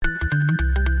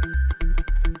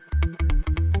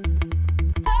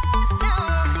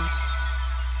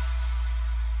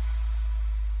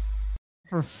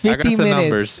for 50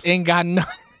 minutes and got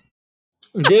nothing.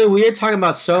 Dude, we were talking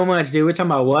about so much, dude. We're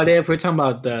talking about What If. We're talking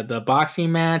about the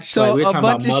boxing match. So we're a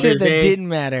bunch of shit that didn't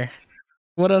matter.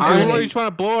 What else? You trying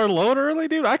to blow our load early,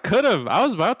 dude? I could have. I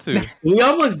was about to. We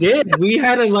almost did. We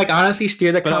had to honestly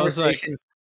steer the conversation.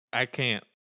 I can't.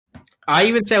 I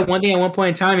even said one thing at one point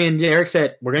in time, and Eric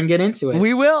said, "We're gonna get into it."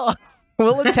 We will.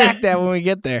 We'll attack that when we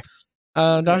get there.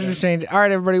 Doctor Strange. All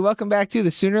right, everybody, welcome back to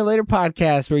the Sooner or Later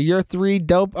podcast, where your three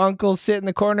dope uncles sit in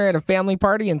the corner at a family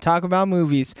party and talk about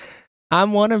movies.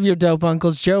 I'm one of your dope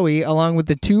uncles, Joey, along with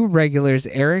the two regulars,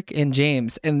 Eric and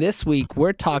James. And this week,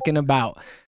 we're talking about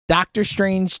Doctor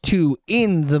Strange 2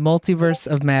 in the Multiverse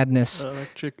of Madness.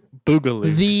 Electric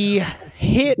Boogaloo. The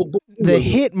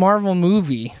hit Marvel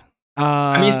movie.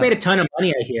 It's made a ton of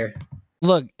money, I hear.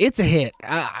 Look, it's a hit.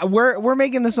 We're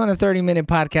making this one a 30-minute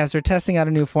podcast. We're testing out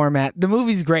a new format. The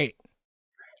movie's great.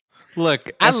 Look,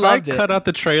 if I cut out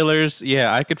the trailers,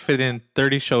 I could fit in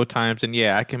 30 show times, and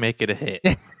I can make it a hit.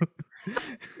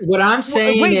 What I'm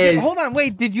saying is... hold on.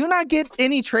 Wait, did you not get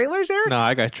any trailers, Eric? No,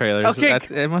 I got trailers. Okay.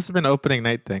 It must have been opening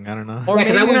night thing. I don't know. Or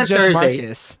maybe I went it was on just Thursday.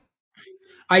 Marcus.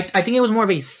 I think it was more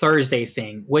of a Thursday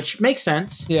thing, which makes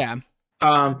sense. Yeah.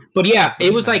 But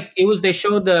it was they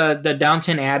showed the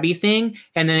Downton Abbey thing,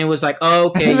 and then it was like, oh,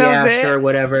 okay, sure,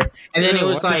 whatever. And then it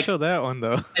was like, show that one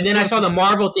though. And then I saw the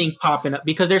Marvel thing popping up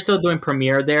because they're still doing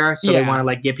premiere there, so they want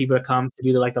to get people to come to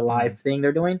do the live thing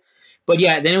they're doing. But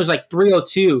then it was like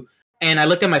 3:02, and I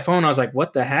looked at my phone, and I was like,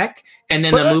 what the heck? And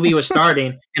then the movie was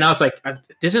starting, and I was like,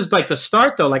 this is the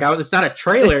start though. It's not a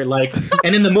trailer,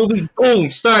 and then the movie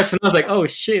boom starts, and I was like, oh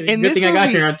shit, good thing I got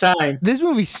here on time. This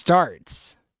movie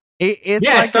starts. It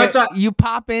starts you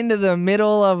pop into the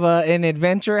middle of an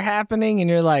adventure happening, and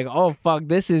you're like, "Oh fuck,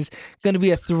 this is going to be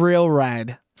a thrill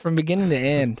ride from beginning to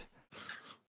end."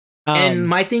 And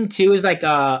my thing too is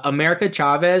America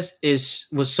Chavez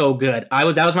was so good.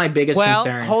 That was my biggest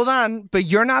concern. Well, hold on, but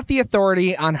you're not the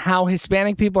authority on how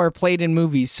Hispanic people are played in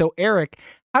movies. So, Eric,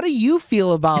 how do you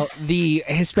feel about the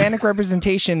Hispanic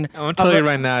representation? I want to tell you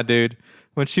right now, dude.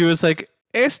 When she was like,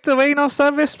 "Este güey no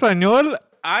sabe español,"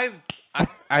 I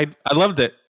loved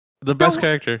it. The best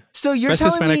character. So you're best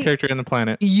telling Hispanic me character in the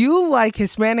planet. You like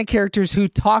Hispanic characters who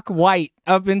talk white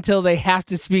up until they have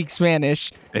to speak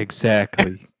Spanish.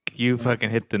 Exactly. You fucking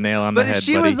hit the nail on the head, But if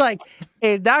she buddy. was like,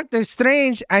 "Hey, Doctor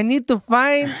Strange, I need to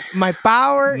find my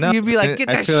power," you'd be like, "Get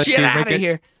that shit out of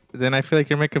here." Then I feel like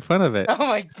you're making fun of it. Oh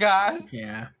my god.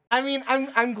 Yeah. I mean,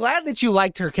 I'm glad that you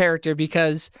liked her character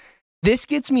because this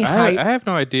gets me hyped. I have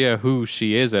no idea who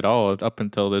she is at all up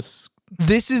until this.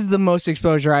 This is the most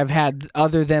exposure I've had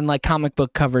other than comic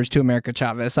book covers to America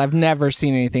Chavez. I've never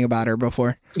seen anything about her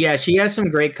before. Yeah, she has some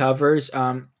great covers.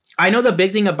 I know the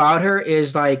big thing about her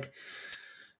is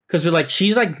because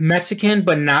she's Mexican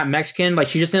but not Mexican.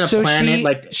 She's just in a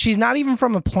planet. She's not even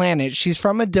from a planet. She's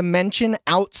from a dimension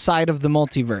outside of the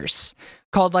multiverse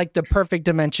called the Perfect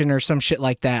Dimension or some shit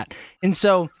like that. And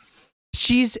so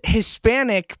she's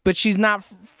Hispanic, but she's not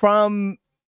from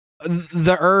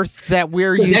the Earth that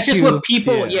we're used to. That's just what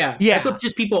people. Yeah. That's what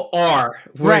just people are.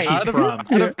 Where she's from.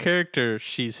 Out of character,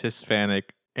 she's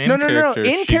Hispanic. No.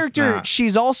 In character,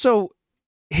 she's also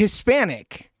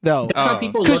Hispanic, though. That's how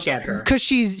people look at her. Because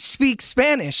she speaks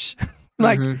Spanish.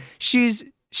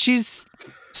 She's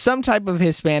some type of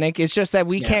Hispanic. It's just that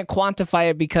we can't quantify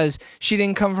it because she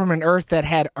didn't come from an Earth that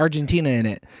had Argentina in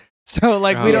it. So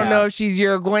we don't know if she's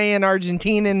Uruguayan,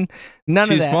 Argentinian,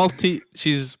 none of that.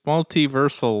 She's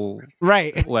multiversal,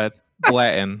 right?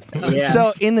 Latin.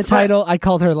 So in the title, I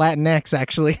called her Latinx,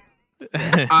 actually.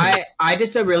 I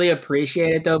just really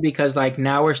appreciate it though because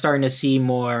now we're starting to see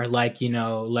more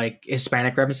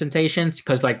Hispanic representations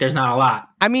because there's not a lot.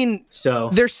 I mean, so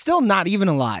there's still not even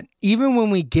a lot. Even when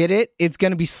we get it, it's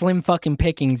gonna be slim fucking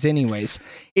pickings, anyways.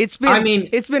 It's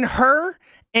been her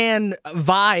and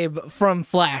Vibe from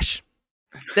Flash.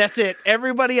 That's it.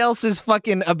 Everybody else is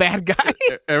fucking a bad guy.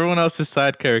 Everyone else is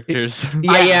side characters.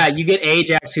 You get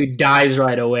Ajax who dies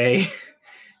right away,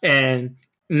 and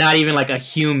not even a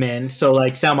human. So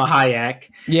Salma Hayek.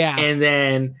 Yeah. And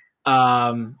then,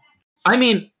 have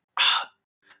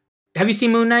you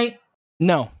seen Moon Knight?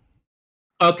 No.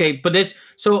 Okay, but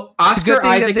Oscar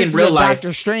Isaac in real life.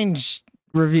 Doctor Strange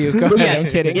review. Go ahead. I'm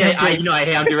kidding. Yeah,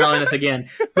 I'm derailing this again.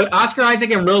 But Oscar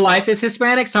Isaac in real life is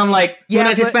Hispanic, so I'm Moon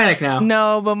Knight's Hispanic now.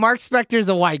 No, but Mark Spector's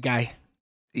a white guy.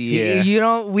 Yeah.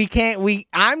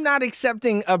 I'm not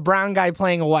accepting a brown guy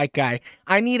playing a white guy.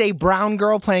 I need a brown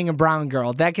girl playing a brown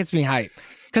girl. That gets me hyped.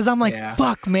 Because I'm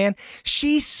fuck, man.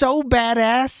 She's so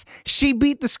badass. She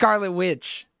beat the Scarlet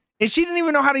Witch And she didn't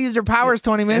even know how to use her powers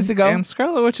 20 minutes ago. And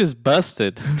Scarlet Witch is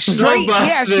busted. Straight,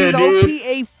 yeah, she's OP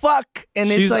a fuck. And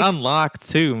she's it's like unlocked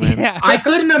too, man. Yeah. I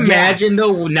couldn't imagine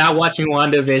though now watching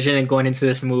WandaVision and going into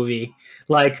this movie.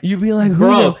 Like you'd be like,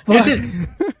 bro, this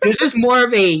is more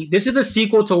of this is a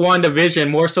sequel to WandaVision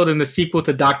more so than the sequel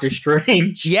to Doctor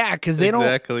Strange. Yeah, because they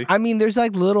don't. I mean, there's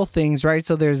like little things, right?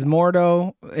 So there's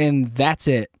Mordo, and that's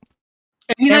it.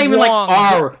 And he's not even Wong. like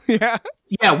R. Yeah.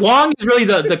 Yeah, Wong is really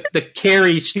the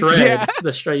carry strand,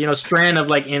 Yeah. strand of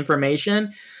like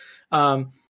information. But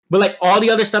like all the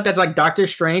other stuff that's like Doctor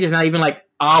Strange is not even like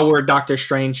our Doctor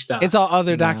Strange stuff. It's all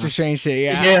other Doctor Strange shit.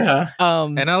 Yeah. Yeah.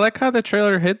 And I like how the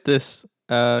trailer hit this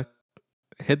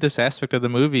aspect of the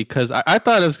movie because I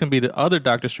thought it was gonna be the other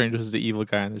Doctor Strange was the evil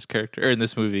guy in this character or in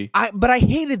this movie. But I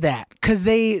hated that because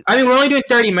they. I mean, we're only doing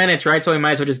 30 minutes, right? So we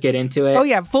might as well just get into it. Oh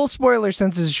yeah, full spoiler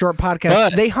since it's a short podcast.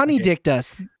 But, they honeydicked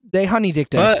us. They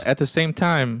honeydicked us. But at the same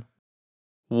time,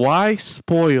 why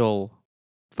spoil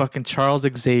fucking Charles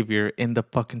Xavier in the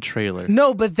fucking trailer?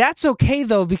 No, but that's okay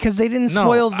though because they didn't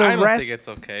spoil the I don't rest. think it's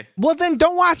okay. Well, then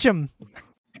don't watch them.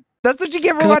 That's what you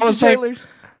get for watching trailers.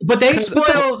 But they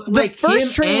spoiled the like first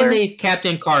him trailer, and the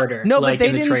Captain Carter. No, like, but they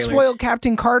in the didn't trailers. spoil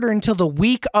Captain Carter until the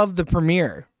week of the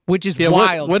premiere, which is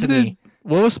wild to me.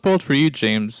 What was spoiled for you,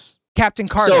 James? Captain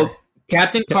Carter. So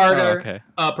Captain Carter, okay.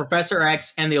 Professor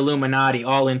X, and the Illuminati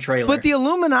all in trailer. But the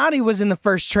Illuminati was in the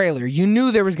first trailer. You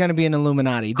knew there was going to be an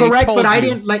Illuminati. They Correct, told but I you.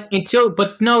 didn't like until.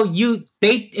 But no,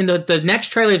 they in the next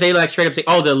trailers they like straight up say,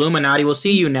 "Oh, the Illuminati will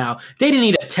see you now." They didn't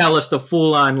need to tell us the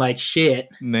full on like shit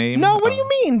name. No, what do you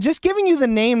mean? Just giving you the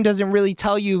name doesn't really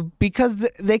tell you because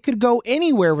they could go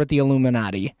anywhere with the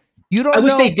Illuminati. You don't. I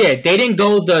wish know. they did. They didn't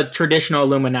go the traditional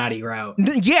Illuminati route.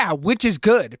 Yeah, which is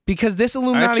good because this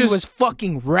Illuminati was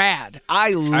fucking rad.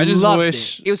 I just loved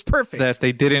wish it. It was perfect. that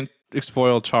they didn't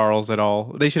spoil Charles at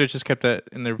all. They should have just kept that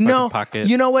in their fucking pocket.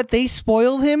 You know what? They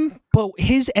spoiled him, but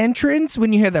his entrance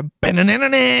when you hear the and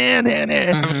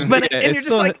you're just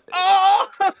like, oh.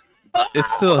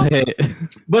 It's still a hit.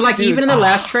 But like even in the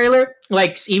last trailer,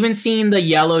 like even seeing the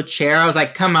yellow chair, I was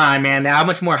like, come on, man, how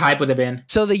much more hype would have been?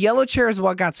 So the yellow chair is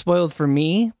what got spoiled for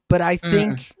me, but I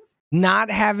think not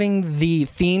having the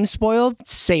theme spoiled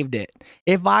saved it.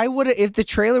 If the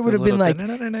trailer would have been like,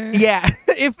 yeah,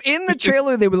 if in the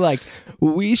trailer they were like,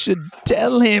 we should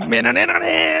tell him, I'm like,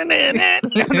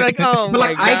 oh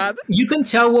my god. You can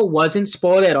tell what wasn't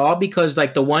spoiled at all because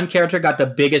like the one character got the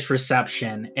biggest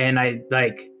reception, and I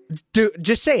like. Dude,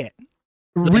 just say it.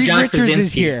 Reed John Richards Krasinski.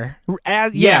 is here.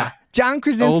 Yeah. John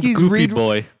Krasinski's Old goofy Reed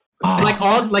boy. Oh. Like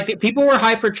all like people were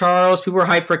hyped for Charles, people were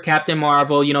hyped for Captain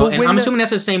Marvel, you know, But and I'm assuming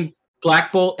that's the same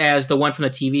Black Bolt as the one from the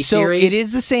TV series. It is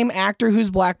the same actor who's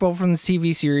Black Bolt from the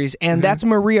TV series, and that's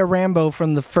Maria Rambeau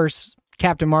from the first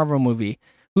Captain Marvel movie,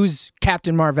 who's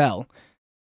Captain Marvel.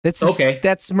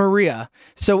 That's Maria.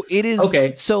 So it is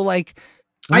okay. So like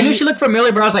I knew she looked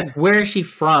familiar, but I was like, where is she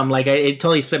from? Like, it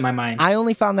totally slipped my mind. I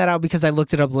only found that out because I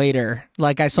looked it up later.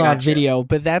 Like, I saw a video,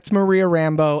 but that's Maria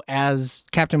Rambeau as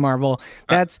Captain Marvel.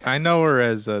 That's I know her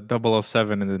as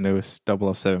 007 in the newest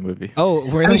 007 movie. Oh,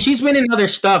 really? I mean, she's been in other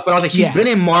stuff, but I was like, she's been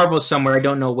in Marvel somewhere. I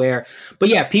don't know where. But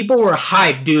yeah, people were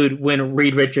hyped, dude, when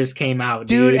Reed Richards came out,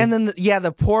 dude. And then,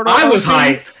 the portal. I was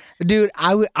hyped. Dude,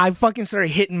 I fucking started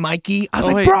hitting Mikey. I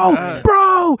was like,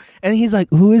 bro. And he's like,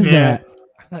 who is that?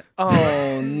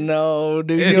 Oh no,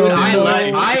 dude!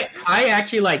 I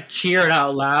actually like cheered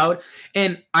out loud,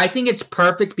 and I think it's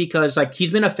perfect because like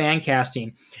he's been a fan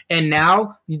casting, and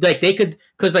now like they could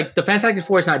because like the Fantastic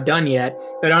Four is not done yet,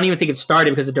 but I don't even think it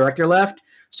started because the director left.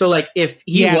 So like if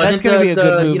he wasn't that's gonna be a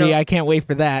good movie. You know, I can't wait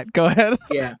for that. Go ahead.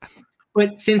 Yeah.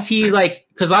 But since he like,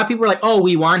 because a lot of people were like, "Oh,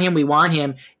 we want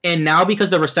him," and now because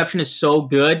the reception is so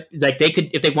good, like they could,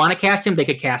 if they want to cast him, they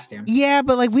could cast him. Yeah,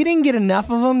 but like we didn't get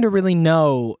enough of him to really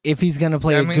know if he's gonna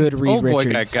play a good Reed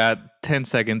Richards. Boy got 10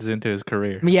 seconds into his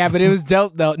career. Yeah, but it was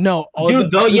dope though. No,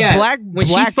 dude, when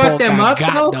she fucked them up,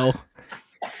 though.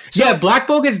 Yeah, Black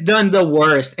Bolt has done the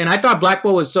worst, and I thought Black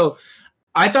Bolt was so.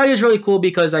 I thought he was really cool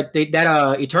because like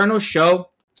that Eternals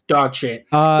show, dog shit.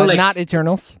 But, like, not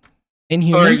Eternals.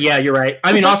 Inhumans? Or, yeah, you're right.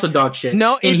 I mean, also dog shit.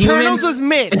 No, Eternals was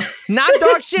mid. Not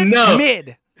dog shit,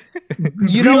 mid.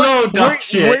 You know what?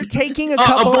 We're taking a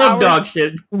couple hours. Dog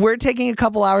shit. We're taking a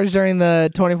couple hours during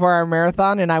the 24-hour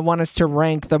marathon, and I want us to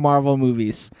rank the Marvel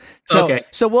movies.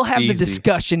 So we'll have the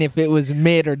discussion if it was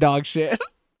mid or dog shit.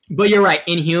 But you're right.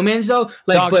 Inhumans, though,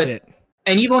 like, dog shit.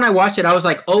 And even when I watched it, I was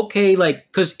like, okay, like,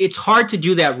 because it's hard to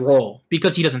do that role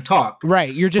because he doesn't talk.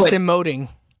 Right. You're just emoting.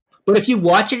 But if you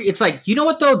watch it, it's like, you know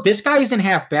what though? This guy isn't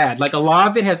half bad. Like a lot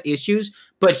of it has issues,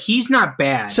 but he's not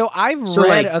bad. So I've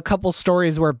read a couple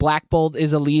stories where Black Bolt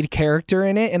is a lead character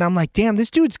in it, and I'm like, damn,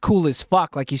 this dude's cool as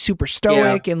fuck. Like he's super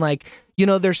stoic, and like, you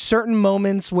know, there's certain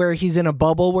moments where he's in a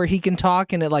bubble where he can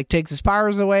talk, and it like takes his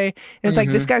powers away. And it's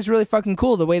like, this guy's really fucking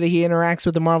cool the way that he interacts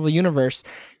with the Marvel universe.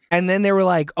 And then they were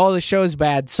like, oh, the show's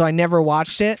bad, so I never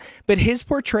watched it. But his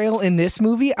portrayal in this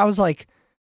movie, I was like,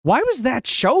 why was that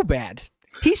show bad?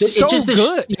 He's so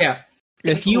good.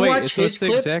 If you watch his the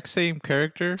clips, exact same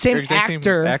character, same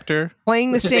actor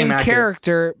playing the same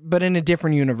character, but in a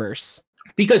different universe.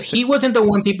 Because he wasn't the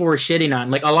one people were shitting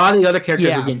on. Like a lot of the other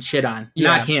characters were getting shit on,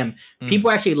 not him. People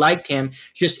actually liked him.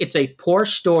 Just it's a poor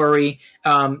story.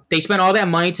 They spent all that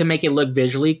money to make it look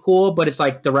visually cool, but it's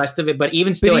like the rest of it. But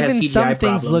even still, it has CGI some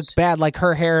problems. Things look bad. Like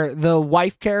her hair, the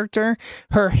wife character,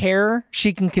 her hair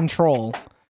she can control.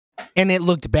 And it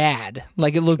looked bad.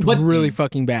 Like it looked really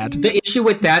fucking bad. The issue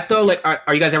with that though, like, are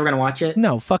you guys ever gonna watch it?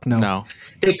 No, fuck no. No.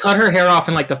 They cut her hair off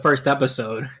in like the first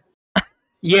episode.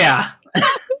 Yeah.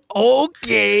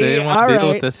 Okay. They didn't want to deal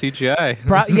with the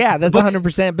CGI. Yeah, that's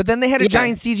 100%. But then they had a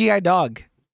giant CGI dog.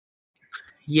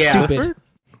 Yeah. Stupid.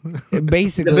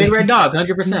 Basically. The big red dog,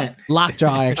 100%.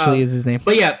 Lockjaw actually is his name.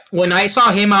 But yeah, when I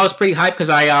saw him, I was pretty hyped because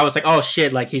I was like, oh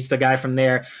shit, like he's the guy from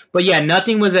there. But yeah,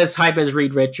 nothing was as hype as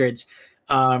Reed Richards.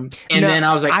 Then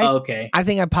I was like, okay. I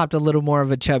think I popped a little more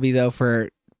of a chubby though for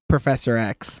Professor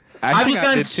X. I've just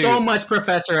done so much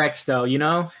Professor X though, you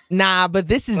know? Nah, but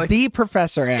this is the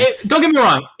Professor X. Don't get me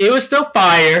wrong, it was still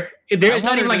fire. It's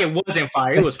not even like it wasn't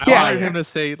fire. It was fire. I wanted him to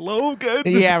say Logan.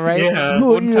 Yeah, right. Yeah.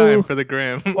 One time for the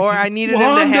gram. Or I needed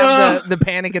him to have the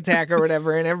panic attack or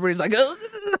whatever, and everybody's like,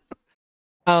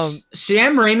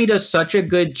 Sam Raimi does such a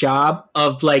good job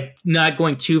of like not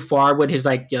going too far with his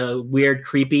like weird,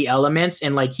 creepy elements,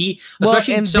 and like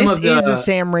especially and some this of the is a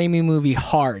Sam Raimi movie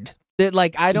hard. That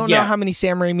like I don't know how many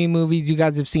Sam Raimi movies you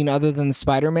guys have seen other than the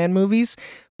Spider-Man movies,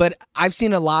 but I've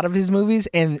seen a lot of his movies,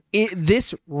 and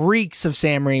this reeks of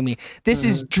Sam Raimi. This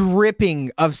is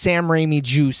dripping of Sam Raimi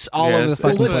juice all over the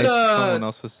fucking place. Someone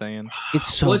else was saying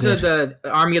it's so what's good. The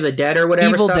Army of the Dead or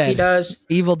whatever Evil stuff Dead. He does.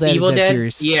 Evil Dead.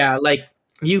 Series. Yeah, like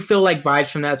you feel like vibes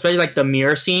from that, especially like the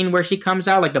mirror scene where she comes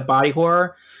out, like the body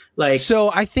horror. Like,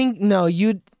 so I think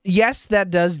yes, that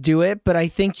does do it, but I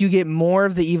think you get more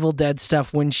of the Evil Dead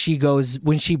stuff when she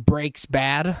breaks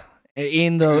bad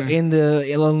in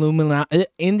the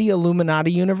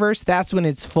Illuminati universe. That's when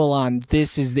it's full on.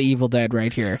 This is the Evil Dead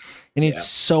right here, and it's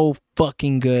so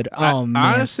fucking good. Oh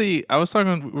man! Honestly, we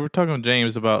were talking with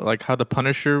James about like how the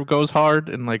Punisher goes hard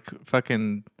and like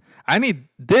fucking. I need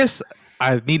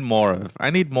more of.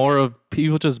 I need more of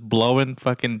people just blowing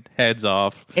fucking heads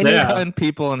off and cutting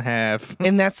people in half.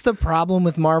 And that's the problem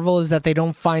with Marvel is that they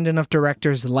don't find enough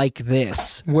directors like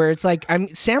this, where it's like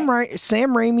Sam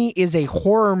Raimi is a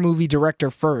horror movie director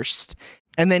first,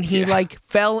 and then he like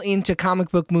fell into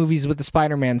comic book movies with the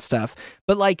Spider-Man stuff.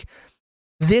 But like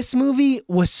this movie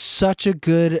was such a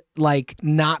good like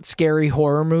not scary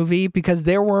horror movie because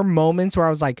there were moments where I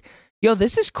was like, yo,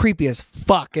 this is creepy as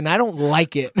fuck, and I don't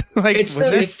like it. Like it's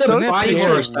the body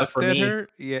horror stuff for me.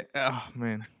 Yeah. Oh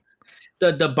man.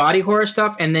 The body horror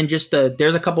stuff, and then just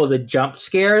there's a couple of the jump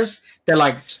scares that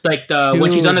like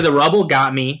when she's under the rubble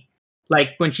got me. Like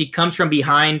when she comes from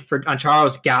behind on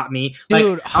Charles got me. Like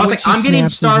I was like, I'm getting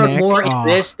started more in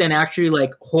this than actually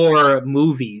like horror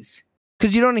movies.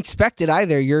 Because you don't expect it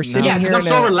either. You're sitting here. I'm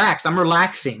so relaxed. I'm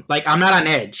relaxing. Like I'm not on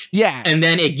edge. Yeah. And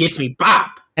then it gets me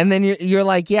bop. And then you're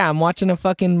like, yeah, I'm watching a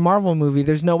fucking Marvel movie.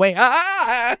 There's no way.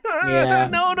 No,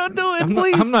 don't do it,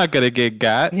 please. I'm not gonna get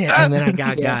got. Yeah, and then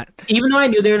I got. Even though I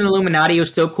knew they were in Illuminati, it was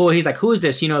still cool. He's like, who is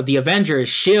this? You know, the Avengers,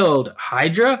 S.H.I.E.L.D.,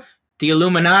 Hydra, the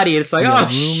Illuminati. It's like,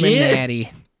 Illuminati.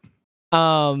 Shit.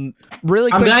 Really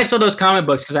quick. I'm glad I saw those comic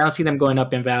books because I don't see them going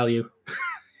up in value.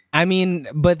 I mean,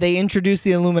 but they introduced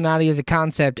the Illuminati as a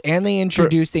concept, and they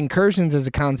introduced incursions as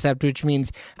a concept, which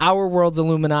means our world's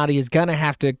Illuminati is gonna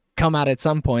have to come out at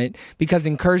some point because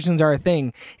incursions are a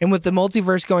thing. And with the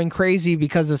multiverse going crazy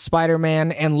because of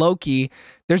Spider-Man and Loki,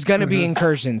 there's gonna be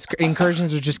incursions.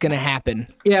 Incursions are just gonna happen.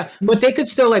 Yeah, but they could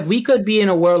still like we could be in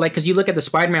a world like because you look at the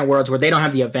Spider-Man worlds where they don't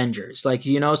have the Avengers, like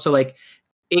you know, so like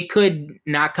it could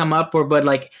not come up but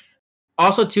like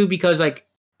also too because like.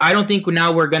 I don't think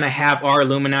now we're going to have our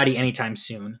Illuminati anytime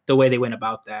soon, the way they went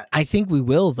about that. I think we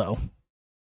will, though.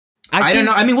 I don't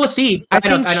know. I mean, we'll see. I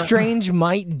think Strange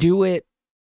might do it.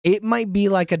 It might be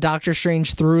like a Doctor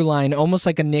Strange through line, almost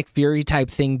like a Nick Fury type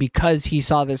thing, because he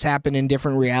saw this happen in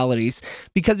different realities.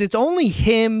 Because it's only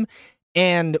him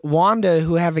and Wanda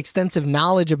who have extensive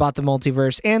knowledge about the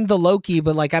multiverse and the Loki,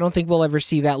 but like I don't think we'll ever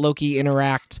see that Loki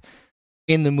interact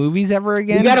in the movies ever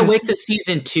again. You gotta wait to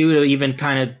season 2 to even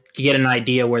kind of get an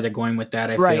idea where they're going with that.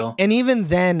 I feel, and even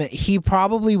then, he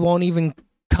probably won't even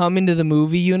come into the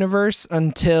movie universe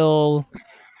until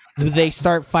they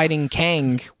start fighting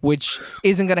Kang, which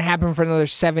isn't gonna happen for another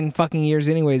 7 fucking years,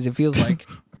 anyways. It feels like.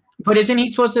 But isn't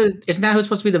that who's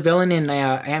supposed to be the villain in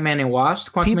Ant-Man and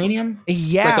Wasp: Quantumanium?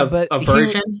 Yeah, like a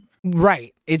version.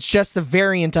 Right. It's just a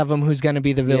variant of him who's going to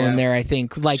be the villain there, I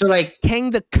think. Like Kang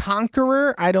the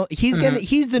Conqueror, he's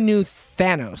the new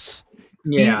Thanos.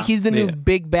 Yeah. He's the new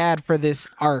big bad for this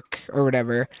arc or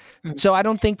whatever. So I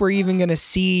don't think we're even going to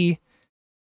see,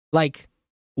 like,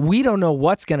 we don't know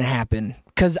what's going to happen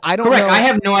because I don't know. I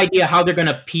have no idea how they're going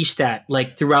to piece that,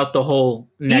 like, throughout the whole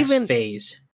next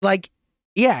phase. Like,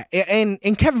 yeah, and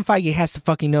Kevin Feige has to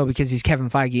fucking know because he's Kevin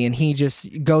Feige and he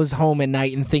just goes home at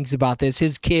night and thinks about this.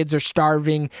 His kids are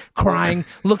starving, crying,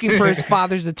 looking for his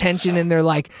father's attention, and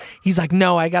he's like,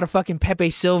 no, I gotta fucking Pepe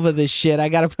Silva this shit. I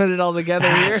gotta put it all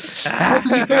together here.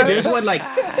 There's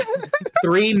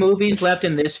 3 movies left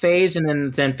in this phase,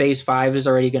 and then phase 5 is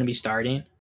already going to be starting.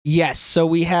 Yes, so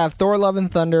we have Thor: Love and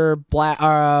Thunder, Black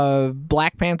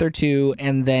Panther 2,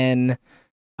 and then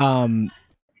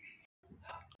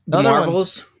the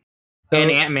Marvels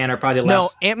and Ant-Man are probably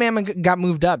last. No, Ant-Man got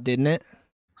moved up, didn't it?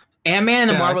 Ant-Man and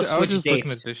the Marvels switched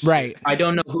dates. Right. I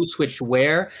don't know who switched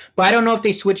where, but I don't know if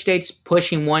they switched dates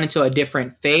pushing one into a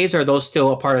different phase or are those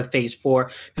still a part of phase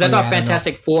 4. Because I thought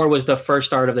Fantastic Four was the first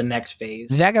start of the next phase.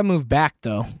 That got moved back,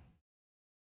 though.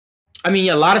 I mean,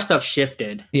 a lot of stuff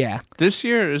shifted. Yeah. This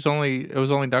year it was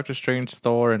only Doctor Strange,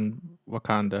 Thor, and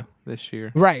Wakanda this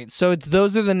year. Right. So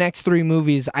those are the next 3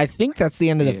 movies. I think that's the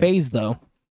end of the phase, though.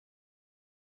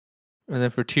 And then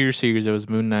for tier series, it was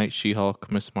Moon Knight, She-Hulk,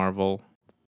 Miss Marvel.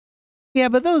 Yeah,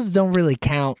 but those don't really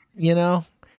count, you know?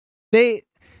 They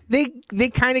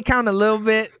kind of count a little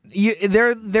bit.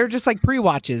 They're just like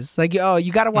pre-watches. Like, oh,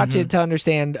 you got to watch it to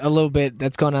understand a little bit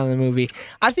that's going on in the movie.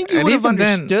 I think you would have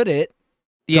understood it.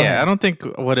 Yeah, I don't think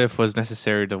What If was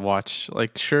necessary to watch.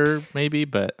 Like, sure, maybe,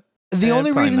 but... The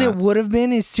only reason it would have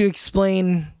been is to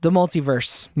explain the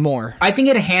multiverse more. I think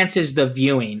it enhances the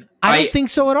viewing. I don't think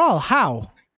so at all.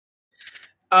 How?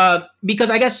 Because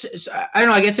I guess I don't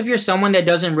know. I guess if you're someone that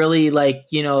doesn't really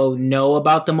know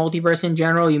about the multiverse in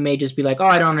general, you may just be like, "Oh,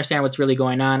 I don't understand what's really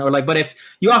going on." Or but if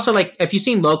you also if you've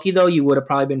seen Loki though, you would have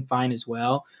probably been fine as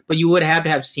well. But you would have to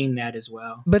have seen that as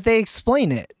well. But they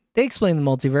explain it. They explain the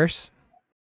multiverse.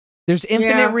 There's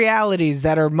infinite realities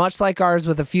that are much like ours,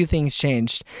 with a few things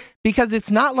changed. Because it's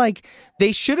not like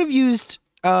they should have used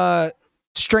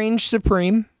Strange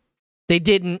Supreme. They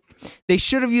didn't. They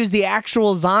should have used the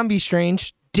actual zombie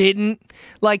Strange. Didn't.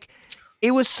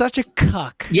 It was such a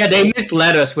cuck. Yeah, they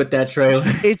misled us with that trailer.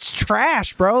 It's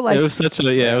trash, bro. It was such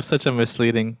a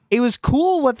misleading. It was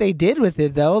cool what they did with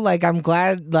it though. I'm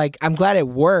glad it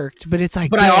worked, but it's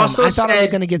but I thought I was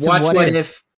gonna get some watch what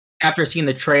if after seeing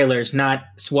the trailers, not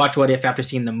watch What If after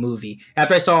seeing the movie.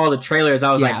 After I saw all the trailers,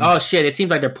 I was like, oh shit, it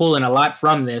seems like they're pulling a lot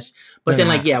from this. But then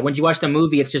when you watch the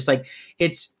movie, it's just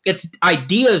it's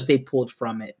ideas they pulled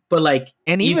from it. But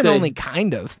only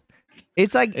kind of.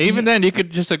 It's even then you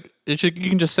could just you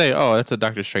can just say, oh, that's a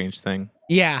Doctor Strange thing.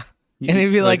 Yeah. And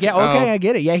it'd be I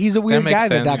get it. Yeah, he's a weird guy,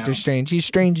 that Doctor Strange. He's a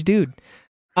strange dude.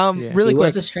 Really quick. He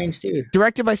was a strange dude.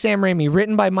 Directed by Sam Raimi,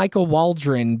 written by Michael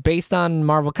Waldron, based on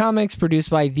Marvel Comics, produced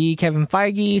by the Kevin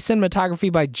Feige,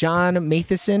 cinematography by John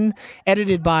Matheson,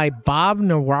 edited by Bob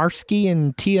Nawarski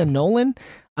and Tia Nolan.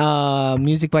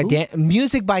 Music by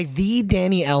the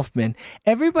Danny Elfman.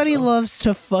 Everybody loves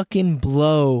to fucking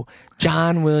blow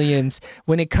John Williams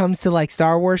when it comes to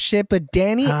Star Wars shit, but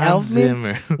Danny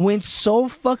Elfman went so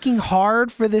fucking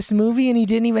hard for this movie and he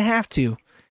didn't even have to.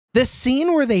 The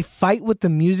scene where they fight with the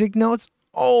music notes,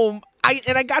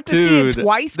 I got to see it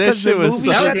twice because the movie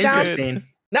shut down.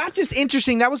 Not just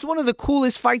interesting, that was one of the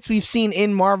coolest fights we've seen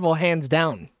in Marvel, hands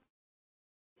down.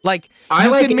 I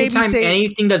could maybe say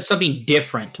anything that's something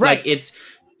different. Right.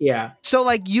 Yeah. So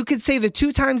you could say the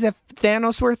 2 times that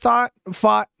Thanos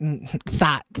fought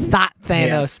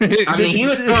Thanos. Yeah. I mean, he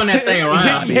was throwing that thing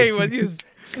around. He was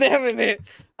snapping it.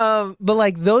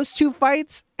 But those 2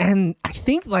 fights, and I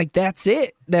think that's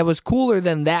it. That was cooler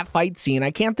than that fight scene. I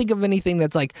can't think of anything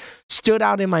that's stood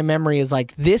out in my memory as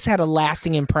this had a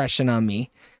lasting impression on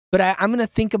me. But I'm gonna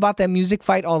think about that music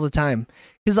fight all the time.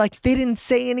 Because they didn't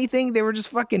say anything. They were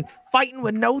just fucking fighting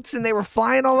with notes and they were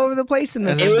flying all over the place. And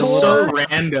the score was so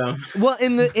random. Well,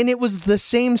 and it was the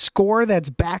same score that's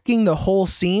backing the whole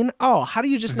scene. Oh, how do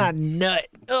you just not nut?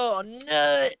 Oh,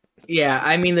 nut. Yeah,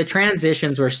 I mean the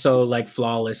transitions were so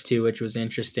flawless too, which was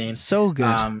interesting. So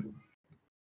good.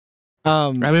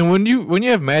 I mean, when you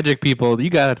have magic people,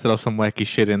 you gotta throw some wacky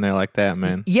shit in there like that,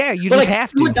 man. Yeah, you just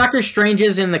have to. What Doctor Strange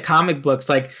is in the comic books,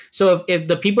 like, so if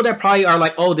the people that probably are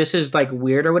like, oh, this is like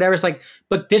weird or whatever, it's like,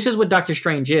 but this is what Doctor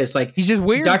Strange is. Like, he's just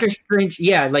weird. Doctor Strange,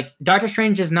 yeah, like Doctor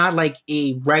Strange is not like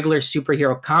a regular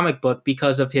superhero comic book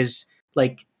because of his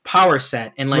like power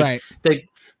set and like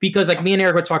because like me and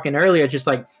Eric were talking earlier, just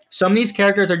like some of these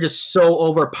characters are just so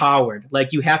overpowered.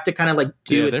 Like you have to kind of like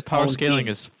do their power scaling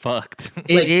is fucked.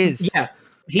 It is.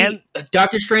 Yeah.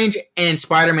 Doctor Strange and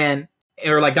Spider-Man,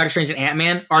 or like Doctor Strange and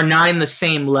Ant-Man, are not in the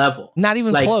same level. Not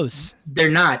even like, close. They're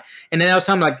not. And then I was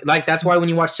telling like that's why when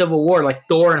you watch Civil War, like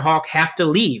Thor and Hulk have to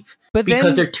leave.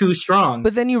 Because they're too strong.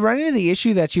 But then you run into the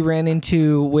issue that you ran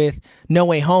into with No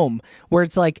Way Home, where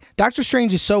it's like, Doctor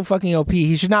Strange is so fucking OP,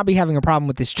 he should not be having a problem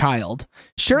with this child.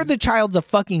 Sure, the child's a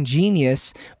fucking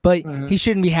genius, but he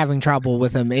shouldn't be having trouble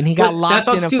with him. And he got locked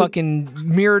in a fucking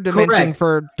mirror dimension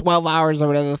for 12 hours or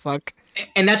whatever the fuck.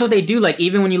 And that's what they do. Like,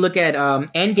 even when you look at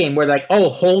Endgame, where like, oh,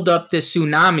 hold up this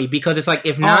tsunami, because it's like,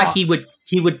 if not, he would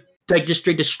like just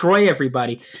straight destroy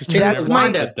everybody. That's my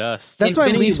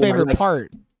least favorite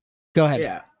part. Go ahead.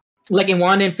 Yeah. Like in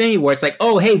Wanda Infinity War, it's like,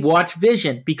 oh, hey, watch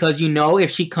Vision, because you know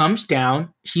if she comes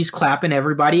down, she's clapping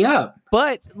everybody up.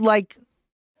 But like,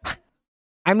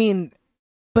 I mean,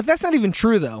 but that's not even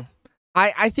true though.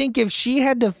 I think if she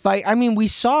had to fight, I mean, we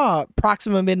saw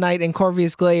Proxima Midnight and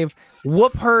Corvus Glaive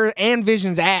whoop her and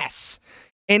Vision's ass,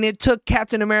 and it took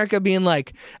Captain America being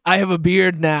like, I have a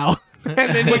beard now. And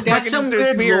then that's some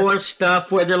weird lore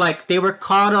stuff where they're like they were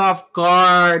caught off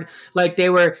guard, like they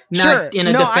were not in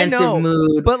a defensive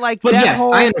mood. But like, yes,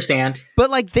 I understand. But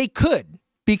like, they could,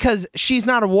 because she's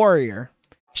not a warrior.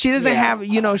 She doesn't have,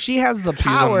 she has the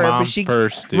power, but she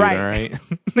first, dude, right?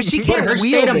 But she can't. Her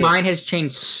wield state of it. mind has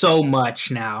changed so much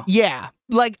now. Yeah,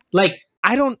 like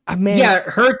I don't, man. Yeah,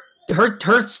 her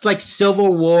like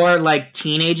Civil War like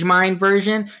teenage mind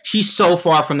version. She's so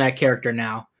far from that character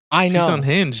now. I know. She's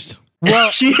unhinged.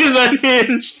 Well, she is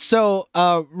unhinged. So,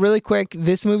 really quick,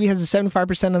 this movie has a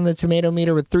 75% on the tomato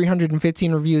meter with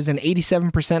 315 reviews and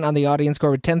 87% on the audience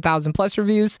score with 10,000 plus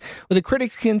reviews, with a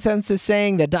critics' consensus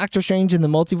saying that Doctor Strange in the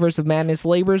Multiverse of Madness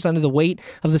labors under the weight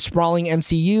of the sprawling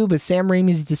MCU, but Sam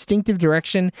Raimi's distinctive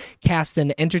direction cast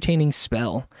an entertaining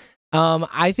spell.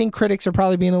 I think critics are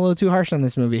probably being a little too harsh on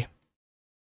this movie.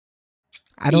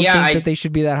 I don't think that they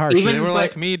should be that harsh. They were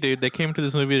like me, dude. They came to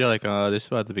this movie, they're like, oh, this is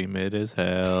about to be mid as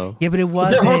hell. Yeah, but it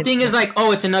wasn't. The whole thing is like,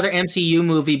 oh, it's another MCU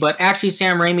movie, but actually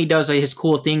Sam Raimi does his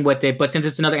cool thing with it, but since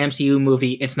it's another MCU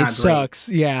movie, it's not great. It sucks,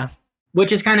 yeah.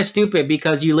 Which is kind of stupid,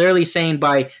 because you're literally saying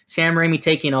by Sam Raimi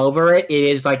taking over it, it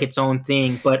is like its own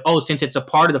thing, but since it's a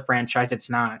part of the franchise, it's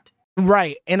not.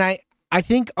 Right, and I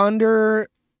think under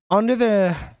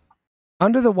the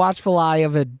watchful eye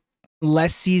of a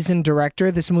less seasoned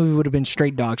director, this movie would have been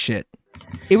straight dog shit.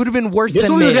 It would have been worse than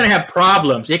this movie was gonna have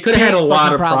problems. It could have had a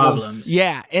lot of problems.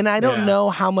 Yeah, and I don't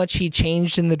know how much he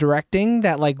changed in the directing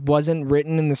that like wasn't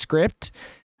written in the script.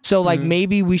 So like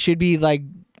maybe we should be like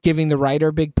giving the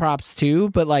writer big props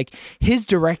too, but like his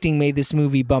directing made this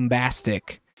movie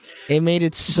bombastic. It made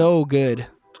it so good.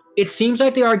 It seems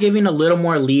like they are giving a little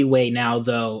more leeway now,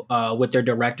 though, with their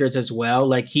directors as well.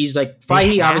 Like he's like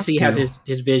Feige obviously has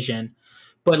his vision,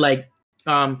 but like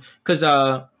because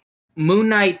Moon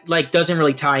Knight like doesn't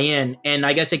really tie in, and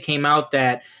I guess it came out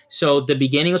that so the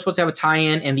beginning was supposed to have a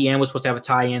tie-in and the end was supposed to have a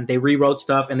tie-in. They rewrote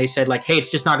stuff and they said like, hey, it's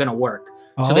just not gonna work,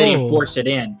 so they didn't force it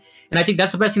in. And I think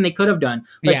that's the best thing they could have done.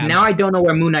 Like now I don't know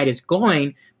where Moon Knight is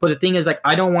going, but the thing is like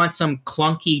I don't want some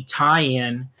clunky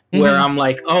tie-in where I'm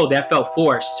like, oh, that felt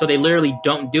forced. So they literally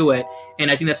don't do it,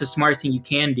 and I think that's the smartest thing you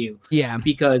can do. Yeah,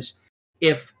 because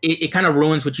if it kind of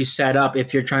ruins what you set up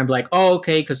if you're trying to be like, oh,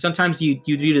 okay, because sometimes you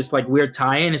do this like weird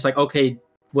tie-in. It's like, okay,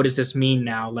 what does this mean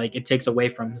now? Like it takes away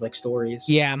from like stories.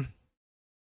 Yeah.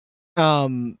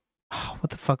 What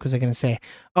the fuck was I gonna say?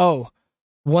 Oh,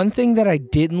 one thing that I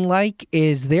didn't like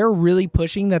is they're really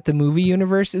pushing that the movie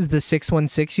universe is the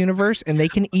 616 universe, and they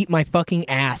can eat my fucking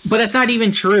ass. But that's not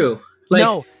even true. Like,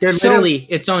 no, they're literally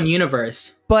its own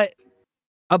universe. But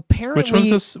apparently, which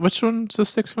one's the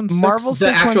 616? Marvel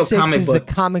 616 is the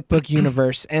comic book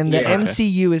universe, and the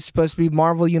MCU is supposed to be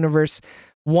Marvel Universe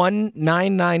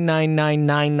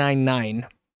 199999999.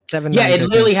 Yeah, it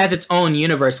literally has its own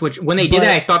universe. Which when they did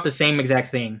that, I thought the same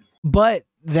exact thing. But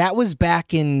that was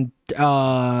back in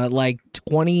like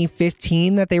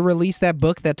 2015 that they released that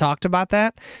book that talked about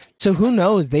that. So who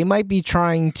knows? They might be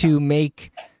trying to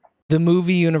make the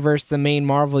movie universe the main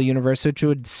Marvel universe, which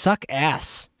would suck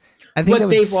ass. I think that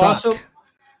would suck.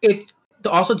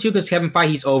 Also too, because Kevin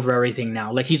Feige's over everything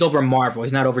now. Like he's over Marvel.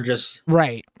 He's not over just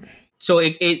right. So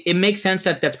it makes sense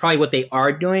that that's probably what they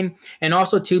are doing. And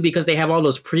also, too, because they have all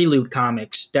those prelude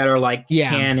comics that are like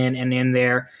canon and in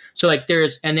there. So like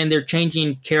and then they're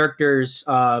changing characters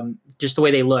just the way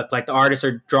they look. Like the artists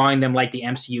are drawing them like the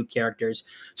MCU characters.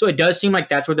 So it does seem like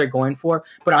that's what they're going for.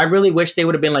 But I really wish they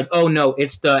would have been like, oh, no,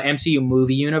 it's the MCU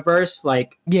movie universe.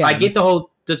 Like, I get the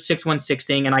 616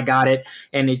 thing and I got it.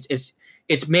 And it's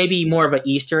maybe more of an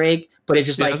Easter egg, but it's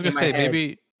just like, I was going to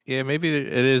say, maybe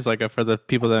it is like for the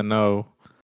people that know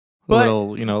a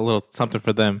little something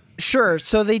for them. Sure.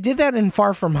 So they did that in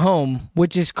Far From Home,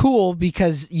 which is cool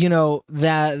because,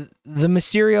 that the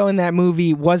Mysterio in that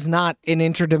movie was not an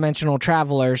interdimensional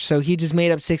traveler. So he just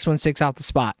made up 616 off the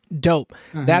spot. Dope.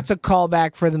 Mm-hmm. That's a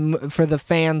callback for the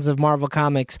fans of Marvel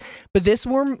Comics. But this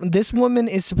woman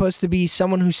is supposed to be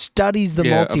someone who studies the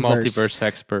multiverse. A multiverse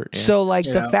expert. Yeah. So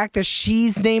the fact that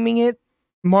she's naming it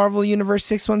Marvel Universe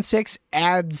 616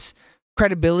 adds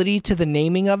credibility to the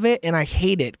naming of it, and I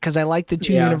hate it because I like the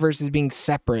two universes being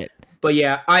separate. But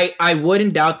yeah, I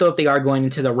wouldn't doubt though if they are going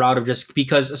into the route of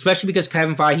especially because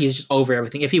Kevin Feige is just over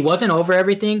everything. If he wasn't over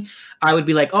everything, I would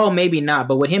be like, oh, maybe not.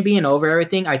 But with him being over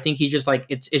everything, I think he's just like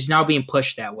it's now being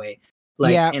pushed that way.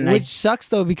 Which sucks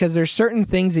though because there's certain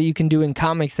things that you can do in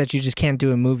comics that you just can't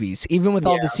do in movies. Even with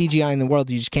all the CGI in the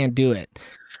world, you just can't do it.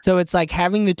 So it's like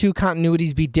having the two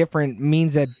continuities be different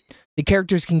means that the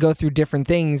characters can go through different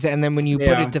things, and then when you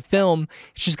put it to film,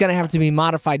 it's just going to have to be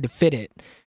modified to fit it.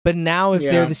 But now if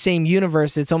they're the same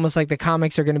universe, it's almost like the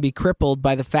comics are going to be crippled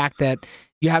by the fact that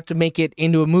you have to make it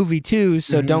into a movie too,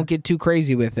 so don't get too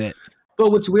crazy with it.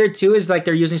 But what's weird too is like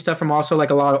they're using stuff from also like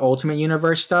a lot of Ultimate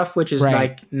Universe stuff, which is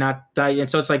like not that, and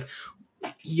so it's like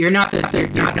you're not the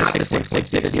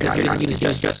 616, you're not using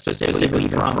just specifically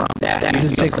from that. The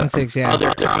 616,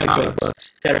 other comic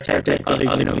books that are tagged other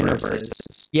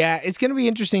universes. Yeah, it's going to be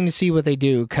interesting to see what they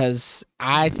do because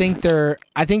I think they're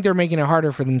making it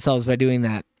harder for themselves by doing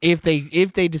that. If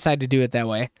they decide to do it that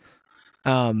way,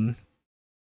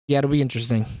 it'll be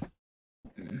interesting.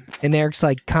 And Eric's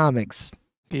like comics.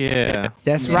 Yeah,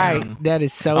 that's right. That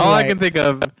is so. All right. I can think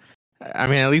of. I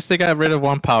mean, at least they got rid of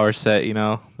one power set,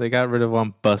 They got rid of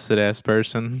one busted-ass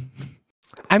person.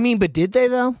 I mean, but did they,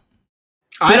 though?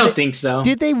 I don't think so.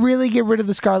 Did they really get rid of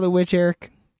the Scarlet Witch,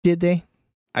 Eric? Did they?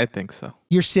 I think so.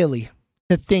 You're silly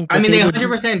to think that they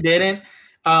 100% didn't.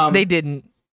 They didn't.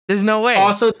 There's no way.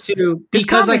 Also, too,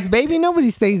 because comics, baby, nobody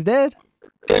stays dead.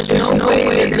 There's no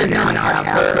way they're not have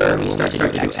her when we start to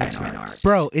do X-Men art.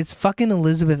 Bro, it's fucking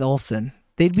Elizabeth Olsen.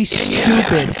 They'd be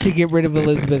stupid to get rid of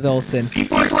Elizabeth Olsen.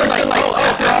 People are like,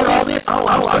 after all this,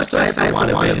 I'm so excited for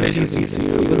WandaVision season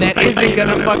 2. That isn't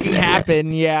gonna fucking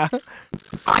happen, yeah.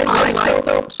 I like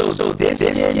though. So this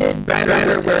did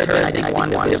better where I think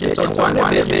WandaVision. So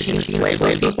WandaVision, she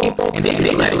enslaves these people, and they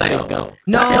just let it go.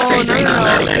 No.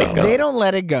 They don't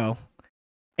let it go.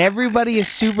 Everybody is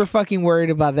super fucking worried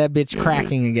about that bitch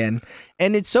cracking again.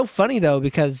 And it's so funny, though,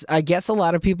 because I guess a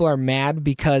lot of people are mad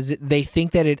because they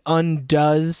think that it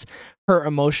undoes her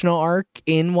emotional arc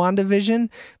in WandaVision.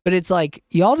 But it's like,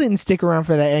 y'all didn't stick around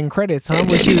for that end credits, huh?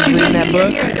 When she was reading that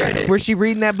book? Was she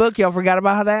reading that book? Y'all forgot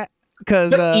about how that?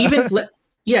 Because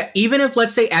even if,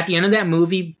 let's say, at the end of that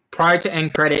movie, prior to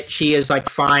end credit, she is like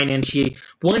fine, and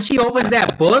once she opens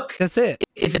that book, that's it.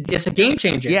 It's a game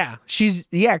changer. Yeah,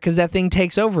 because that thing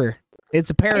takes over. It's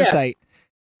a parasite.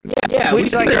 Yeah,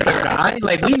 which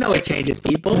we know it changes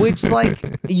people. Which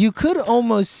you could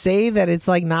almost say that it's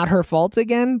like not her fault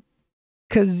again,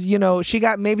 because she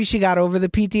got over the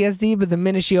PTSD, but the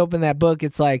minute she opened that book,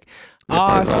 it's like.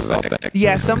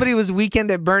 Somebody was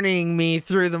Weekend at Burning me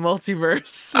through the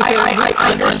multiverse.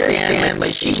 I understand.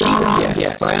 Like she's wrong,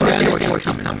 yes, but I understand where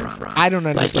she's coming from. I don't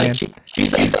understand.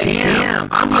 She's like, damn,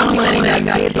 I'm letting that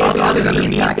guy get all the other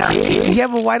things that got kids. Yeah,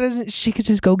 but why doesn't she could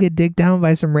just go get digged down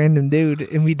by some random dude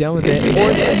and be done with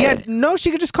it?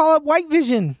 She could just call up White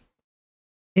Vision.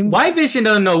 White Vision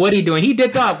doesn't know what he's doing. He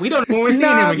dipped off. We don't know where we're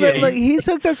seeing him again. Look, he's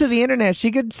hooked up to the internet.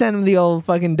 She could send him the old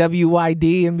fucking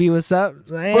WYD and be what's up.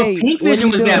 Hey, Pink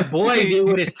Vision was that boy dude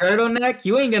with his turtleneck.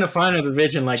 You ain't gonna find a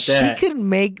Vision like that. She could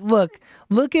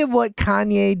look at what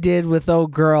Kanye did with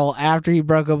old girl after he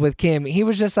broke up with Kim. He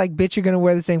was just like, bitch, you're gonna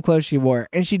wear the same clothes she wore,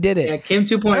 and she did it. Yeah, Kim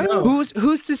 2.0.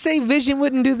 Who's to say Vision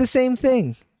wouldn't do the same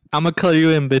thing? I'm gonna color you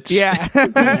in, bitch. Yeah.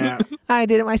 I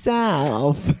did it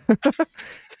myself.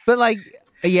 But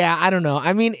yeah, I don't know.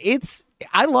 I mean,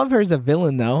 I love her as a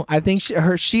villain, though. I think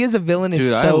she as a villain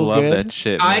is so good. I love that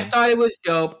shit, man. I thought it was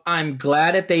dope. I'm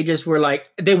glad that they just were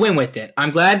they went with it.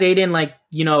 I'm glad they didn't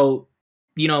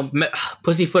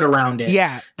pussyfoot around it.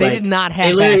 Yeah, they did not have.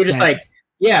 They literally just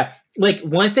like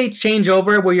once they change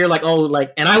over where you're like, oh,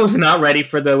 like, and I was not ready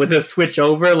for with the switch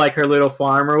over, like her little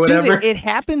farm or whatever. Dude, it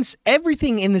happens.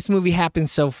 Everything in this movie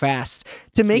happens so fast.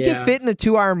 To make it fit in a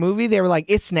 2-hour movie, they were like,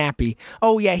 it's snappy.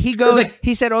 Oh yeah, he goes. Like,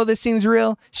 he said, oh, this seems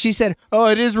real. She said, oh,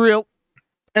 it is real.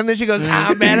 And then she goes,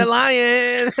 I'm bad at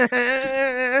lying.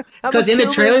 Because in the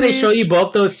trailer they show you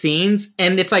both those scenes,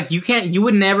 and it's like you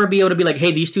would never be able to be like,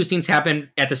 hey, these two scenes happen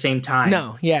at the same time.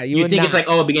 No, yeah, you think it's like,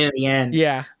 oh, beginning and the end.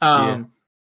 Yeah.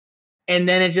 And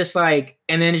then it's just like,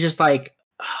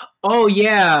 oh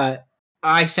yeah,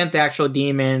 I sent the actual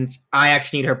demons. I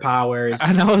actually need her powers.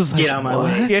 And I was like, get out of my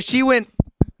way. Yeah, she went,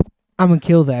 I'm gonna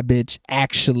kill that bitch,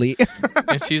 actually.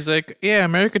 And she's like, yeah,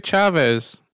 America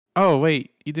Chavez. Oh,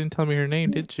 wait, you didn't tell me her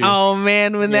name, did you? Oh,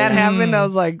 man, when that happened, I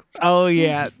was like, oh,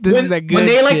 yeah, this is the good When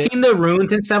they, like, shit. seen the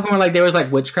runes and stuff, and like, there was,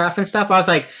 like, witchcraft and stuff, I was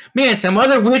like, man, some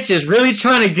other witch is really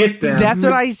trying to get them. That's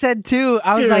what I said, too.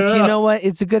 I was like, you know what?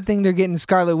 It's a good thing they're getting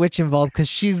Scarlet Witch involved, because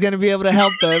she's going to be able to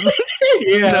help them.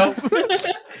 Yeah.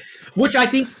 Which I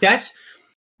think that's...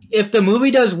 If the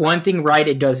movie does one thing right,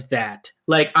 it does that.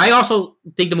 Like, I also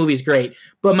think the movie's great,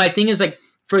 but my thing is, like,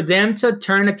 for them to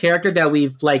turn a character that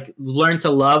we've like learned to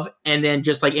love and then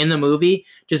just like in the movie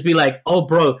just be like, oh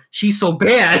bro, she's so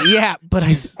bad. Yeah, but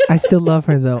I still love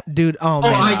her though, dude. Oh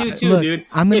man, I do too. Look, dude.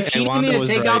 If she didn't need to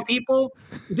take out people,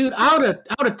 dude, I would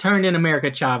have turned in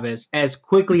America Chavez as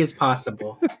quickly as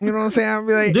possible. You know what I'm saying? I'd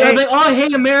be like, dude, I'd be like, oh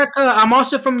hey America, I'm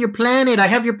also from your planet. I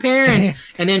have your parents.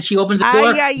 And then she opens the door.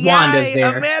 Wanda's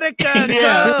there. America,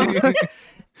 go.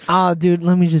 Oh, dude,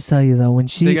 let me just tell you though, when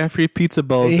they got free pizza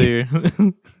balls here.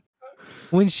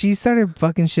 When she started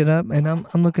fucking shit up, and I'm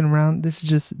looking around, this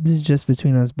is just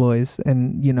between us boys,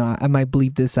 and you know I might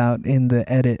bleep this out in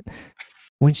the edit.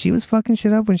 When she was fucking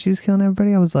shit up, when she was killing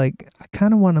everybody, I was like, I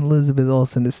kind of want Elizabeth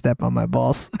Olsen to step on my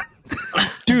balls.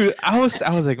 Dude, I was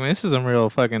like, man, this is some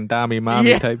real fucking Dami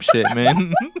mommy type shit,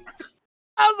 man.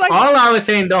 I was like, all I was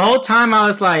saying the whole time, I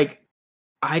was like,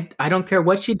 I don't care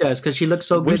what she does because she looks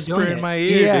so good doing it. In my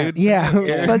ear, dude.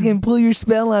 Yeah. Fucking pull your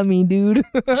spell on me, dude.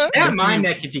 Snap my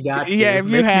neck if you got to. Yeah, if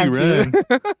you have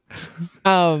to.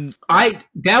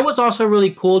 That was also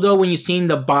really cool though when you seen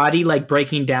the body like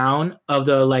breaking down of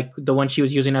the one she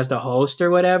was using as the host or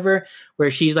whatever,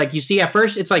 where she's like, you see at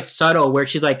first it's like subtle where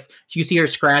she's like you see her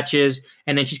scratches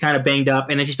and then she's kind of banged up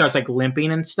and then she starts like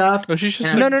limping and stuff. Oh, she's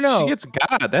just no. She gets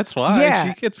God. That's why.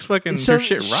 Yeah. She gets fucking her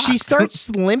shit rocked. She starts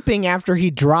limping after he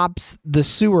drops the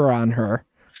sewer on her.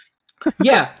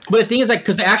 Yeah, but the thing is, like,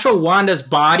 because the actual Wanda's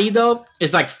body though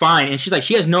is like fine, and she's like,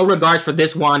 she has no regards for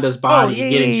this Wanda's body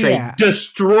getting straight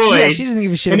destroyed. Yeah, she doesn't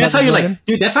give a shit. And that's how you're woman. like,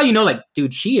 dude. That's how you know, like,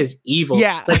 dude, she is evil.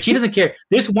 Yeah, like she doesn't care.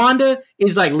 This Wanda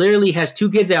is like literally has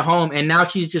 2 kids at home, and now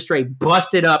she's just straight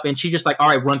busted up, and she's just like, all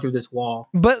right, run through this wall.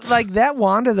 But like that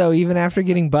Wanda though, even after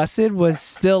getting busted, was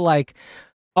still like,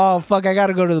 oh fuck, I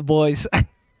gotta go to the boys.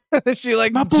 She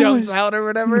like jumps out or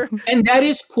whatever. And that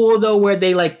is cool though, where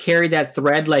they like carry that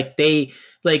thread, like they.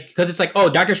 Like, because it's like, oh,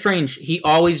 Doctor Strange, he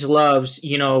always loves,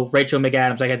 you know, Rachel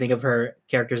McAdams. Like, I think of her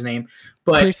character's name.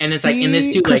 But, and it's like, in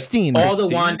this too, like, all the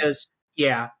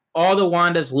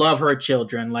Wandas love her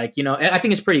children. Like, you know, I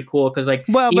think it's pretty cool because, like,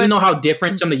 even though how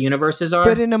different some of the universes are.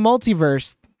 But in a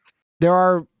multiverse, there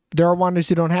are Wandas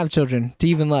who don't have children to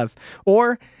even love.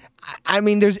 Or, I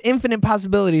mean, there's infinite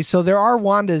possibilities. So there are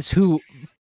Wandas who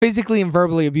physically and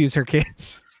verbally abuse her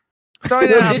kids.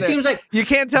 It seems like you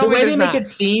can't tell the me way they make it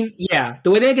seem. Yeah, the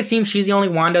way they make it seem, she's the only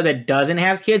Wanda that doesn't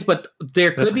have kids, but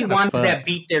there could be Wandas that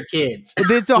beat their kids.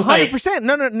 It's 100%.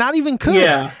 No, not even could.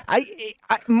 Yeah,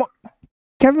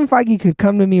 Kevin Feige could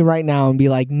come to me right now and be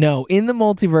like, no, in the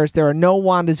multiverse, there are no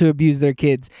Wandas who abuse their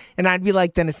kids. And I'd be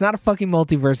like, then it's not a fucking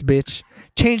multiverse, bitch.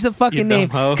 Change the fucking name.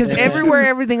 Because everywhere,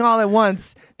 everything, all at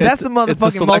once, that's a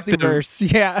motherfucking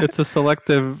multiverse. Yeah. It's a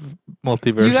selective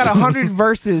multiverse. You got 100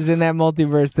 verses in that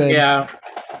multiverse then. Yeah.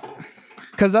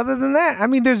 Because other than that, I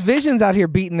mean, there's Visions out here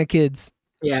beating the kids.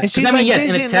 Yeah, and she's like,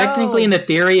 yes, and technically in the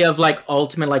theory of like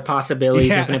ultimate like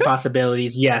possibilities, infinite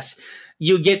possibilities, yes.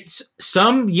 You get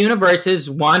some universes,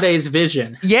 Wanda is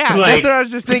Vision. Yeah, like, that's what I was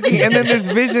just thinking. And then there's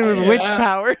Vision with witch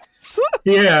powers.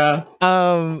 Yeah.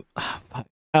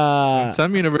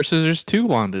 Some universes, there's 2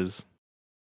 Wandas.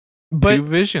 2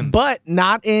 Visions. But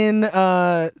not in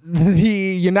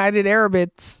the United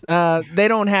Arabites. They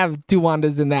don't have 2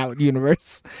 Wandas in that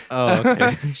universe. Oh,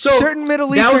 okay. So certain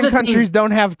Middle Eastern countries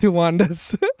don't have 2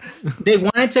 Wandas. They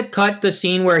wanted to cut the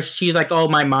scene where she's like, oh,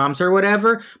 my mom's or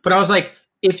whatever. But I was like,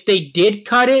 if they did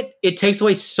cut it, it takes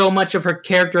away so much of her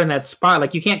character in that spot.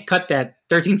 Like, you can't cut that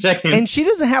 13 seconds. And she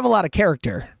doesn't have a lot of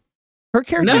character. Her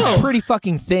character's No. pretty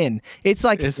fucking thin. It's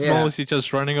like It's Yeah. mostly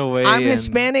just running away. I'm and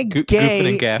Hispanic, goofing gay,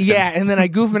 and gaffing. yeah, and then I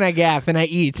goof and I gaff and I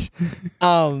eat.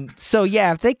 So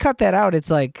yeah, if they cut that out, it's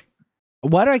like,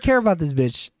 why do I care about this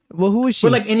bitch? Well, who is she?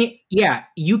 But like,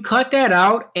 you cut that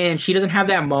out, and she doesn't have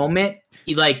that moment.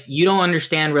 You don't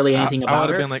understand really anything I about would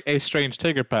have her. been like, "Hey, strange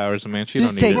Tigger powers, man. She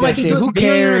Just don't take need Well, that it." like, shit. Who they don't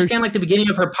even cares? understand like the beginning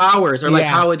of her powers, or like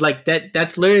Yeah. how it like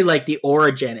that's literally like the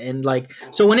origin. And like,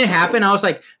 so when it happened, I was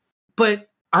like, but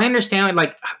I understand.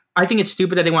 Like, I think it's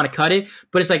stupid that they want to cut it,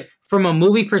 but it's like from a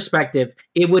movie perspective,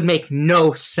 it would make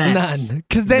no sense. None,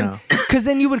 because then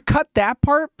No. you would cut that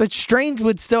part, but Strange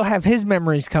would still have his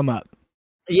memories come up,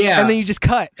 Yeah, and then you just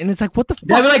cut, and it's like, what the that'd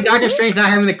fuck? be like Doctor Strange not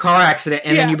having the car accident,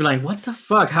 and Yeah. then you'd be like, what the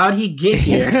fuck? How'd he get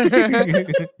here?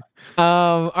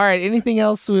 All right. Anything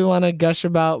else we want to gush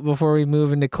about before we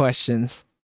move into questions?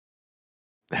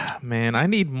 Man, I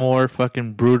need more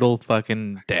fucking brutal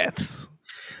fucking deaths.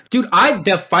 Dude,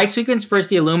 the fight sequence versus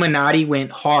the Illuminati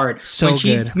went hard. So when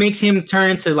she good. makes him turn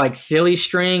into like silly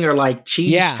string or like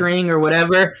cheese Yeah. string or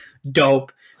whatever,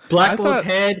 dope. Black I Bolt's thought-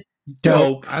 head,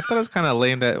 Dope. dope. I thought it was kind of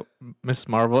lame that Miss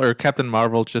Marvel or Captain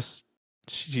Marvel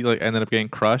she like ended up getting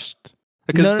crushed.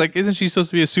 Because No, like, isn't she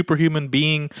supposed to be a superhuman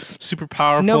being, super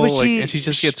powerful? No, but like, she- and she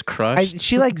just she- gets crushed.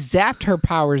 She like zapped her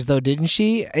powers though, didn't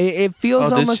she? It feels Oh,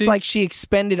 did almost she? like she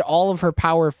expended all of her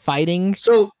power fighting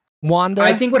So Wanda.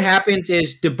 I think what happens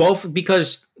is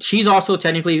because she's also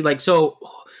technically like, so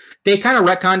they kind of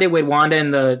retconned it with Wanda in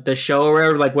the show or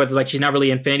whatever, like whether like she's not really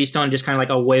Infinity Stone, just kind of like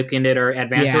awakened it or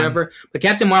advanced Yeah. or whatever. But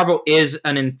Captain Marvel is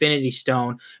an Infinity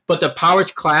Stone, but the powers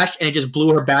clashed and it just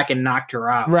blew her back and knocked her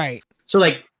out. right. So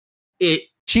like it,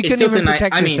 She It's couldn't still even couldn't-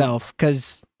 protect I mean- herself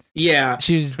because yeah.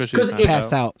 she was 'Cause she's because not if-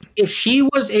 passed out. If she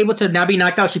was able to not be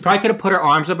knocked out, she probably could have put her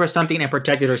arms up or something and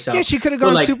protected herself. Yeah, she could have But,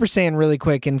 gone like- Super Saiyan really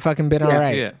quick and fucking been all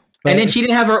right. Yeah. But and then she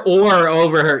didn't have her aura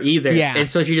over her either. Yeah. And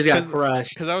so she just got 'Cause- crushed.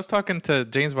 Because I was talking to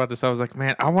James about this, I was like,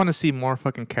 man, I want to see more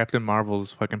fucking Captain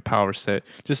Marvel's fucking power set,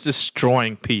 just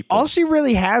destroying people. all she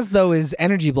really has though is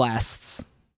energy blasts.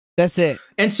 That's it.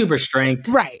 And super strength.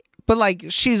 Right. But like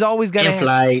she's always gonna And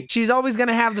flight. she's always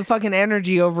gonna have the fucking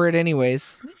energy over it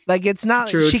anyways. Like it's not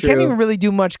True, she can't true. even really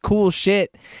do much cool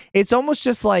shit. It's almost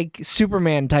just like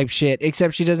Superman type shit,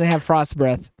 except she doesn't have frost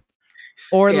breath.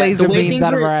 Or Yeah, laser the way beams things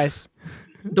out of were- her eyes.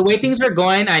 The way things were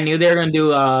going, I knew they were gonna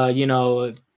do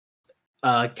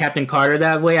Captain Carter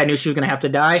that way. I knew she was gonna have to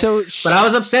die. So but I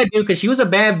was upset, dude, because she was a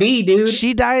bad bee, dude.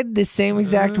 she died the same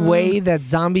exact way that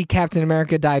zombie Captain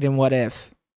America died in What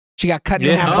If. She got cut in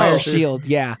Yeah. half by Oh. her shield,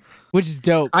 yeah. Which is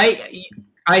dope.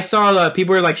 I saw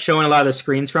people were like showing a lot of the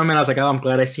screens from it. I was like, oh, I'm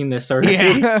glad I seen this already.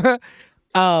 Yeah.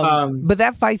 But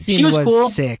that fight scene she was cool.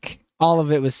 sick. All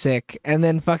of it was sick. And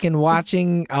then fucking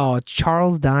watching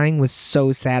Charles dying was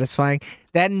so satisfying.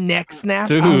 That neck snap,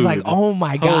 I was like, Dude. oh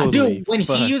my god. Holy Dude, when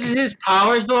fuck. he uses his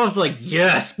powers, though, I was like,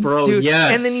 yes, bro, Dude,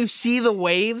 yes. and then you see the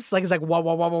waves, like it's like wah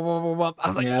wah wah wah wah wah wah. I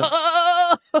was like, Yeah.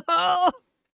 oh,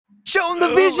 show him the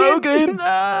Oh, vision Logan.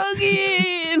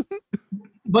 again.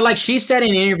 But like she said in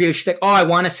an interview, she's like, "Oh, I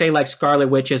want to say like Scarlet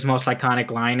Witch's most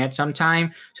iconic line at some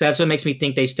time." So that's what makes me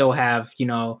think they still have,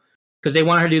 because they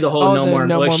want her to do the whole Oh, no the more.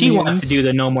 No Like More she wants Mutants. to do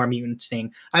the no more mutants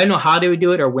thing. I don't know how they would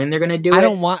do it or when they're gonna do it. I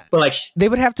don't want. But like, They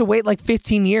would have to wait like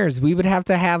 15 years. We would have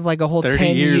to have like a whole 30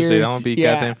 10 years, years. they don't be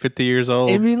yeah. goddamn 50 years old.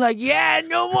 And be like, yeah,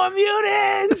 no more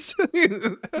mutants.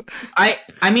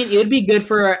 I mean, it would be good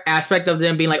for an aspect of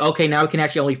them being like, okay, now we can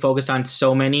actually only focus on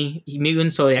so many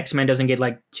mutants, so X Men doesn't get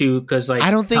like too because like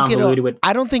I don't think convoluted it'll. with.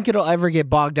 I don't think it'll ever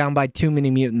get bogged down by too many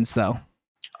mutants, though.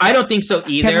 I don't think so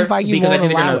either. Kevin Feige because I won't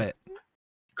think they're allow gonna- it.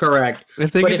 Correct.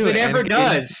 if they But could if do it ever Endgame-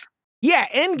 does, Yeah,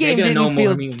 They're Endgame gonna know didn't more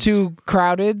feel mutants. too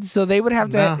crowded, so they would have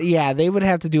to. No. Yeah, they would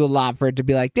have to do a lot for it to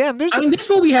be like, damn. There's. I mean, this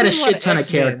movie had a There's a lot shit of ton of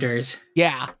X-Mens. characters.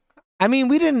 Yeah, I mean,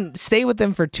 we didn't stay with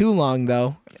them for too long,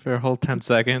 though. for a whole 10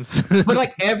 seconds. But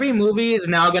like every movie is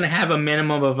now gonna have a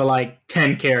minimum of like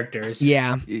 10 characters.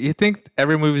 Yeah, You think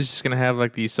every movie's just gonna have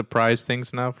like these surprise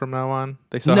things now from now on?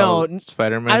 They saw No, how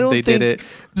Spider-Man, I don't they did it.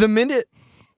 the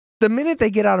minute they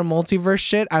get out of multiverse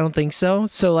shit, I don't think so.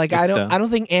 So like, It's I done. don't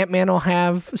think Ant-Man will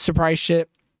have surprise shit.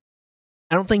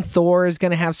 I don't think Thor is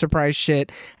gonna have surprise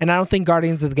shit, and I don't think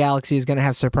Guardians of the Galaxy is gonna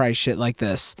have surprise shit like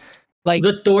this. Like,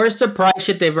 The Thor surprise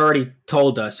shit they've already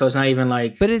told us, so it's not even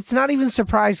like. but it's not even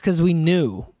surprise because we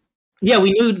knew. Yeah,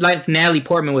 we knew like Natalie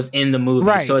Portman was in the movie,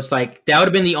 Right. so it's like that would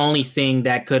have been the only thing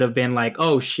that could have been like,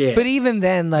 oh shit. But even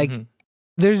then, like, Mhm.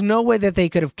 there's no way that they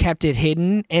could have kept it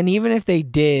hidden. And even if they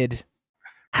did,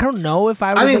 I don't know if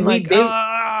I would have mean, been like, they-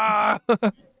 "Ah."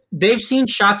 they've seen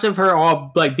shots of her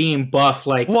all like being buff,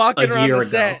 like walking a around year the ago.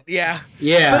 set. Yeah.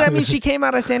 Yeah. But I mean, she came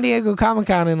out of San Diego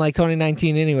Comic-Con in like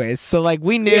 2019 anyways. So like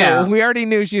we already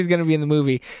knew she was going to be in the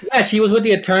movie. Yeah, she was with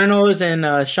the Eternals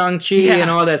and Shang-Chi and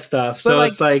all that stuff. So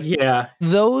it's like, yeah.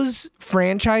 Those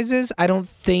franchises, I don't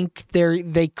think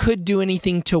they could do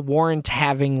anything to warrant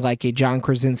having like a John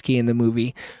Krasinski in the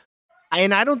movie.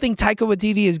 And I don't think Taika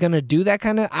Waititi is going to do that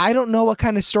kind of... I don't know what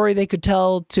kind of story they could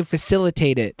tell to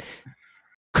facilitate it.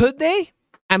 Could they?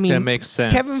 I mean, that makes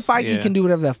sense. Kevin Feige can do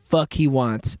whatever the fuck he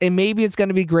wants. And maybe it's going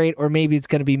to be great or maybe it's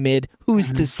going to be mid.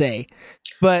 Who's to say?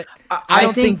 But I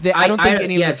don't think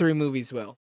any of the three movies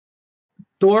will.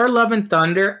 Thor Love and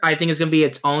Thunder, I think, is going to be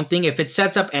its own thing. If it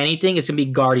sets up anything, it's going to be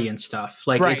Guardian stuff.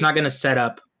 Like, it's not going to set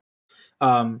up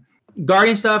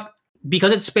Guardian stuff.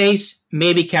 Because it's space,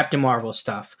 maybe Captain Marvel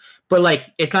stuff. But like,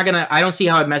 it's not gonna. I don't see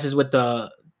how it messes with the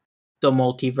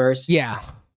multiverse. Yeah,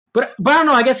 but I don't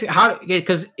know. I guess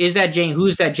because is that Jane?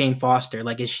 Who's that Jane Foster?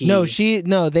 Like, is she? No.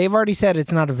 They've already said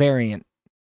it's not a variant.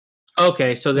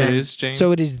 Okay, so then it is Jane.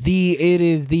 So it is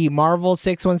the Marvel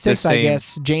 616. I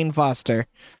guess Jane Foster,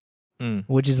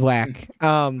 which is whack.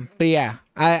 But yeah,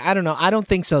 I don't know. I don't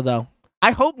think so though. I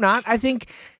hope not. I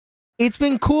think it's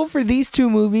been cool for these two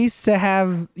movies to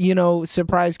have,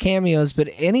 surprise cameos, but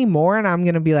any more and I'm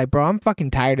going to be like, bro, I'm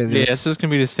fucking tired of this. Yeah, it's just going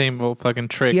to be the same old fucking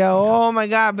trick. Yo, oh my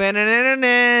God. Because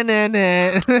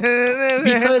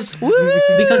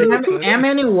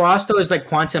Ant-Man and Wasp is like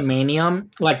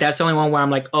Quantumanium. Like, that's the only one where I'm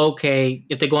like, okay,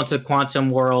 if they go into the quantum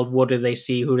world, what do they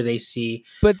see? Who do they see?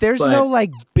 But there's no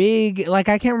like big, like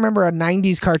I can't remember a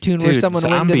 90s cartoon where someone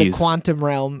went into the quantum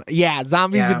realm. Yeah,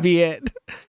 zombies would be it.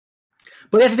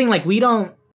 But that's the thing, like, we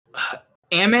don't...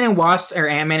 Ant-Man and Wasp, or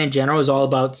Ant-Man in general, is all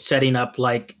about setting up,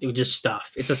 like, just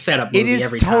stuff. It's a setup movie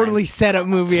every time. It is totally setup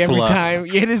movie every time.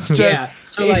 It is just... Yeah,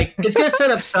 so, like, it's going to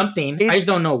set up something. I just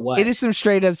don't know what. It is some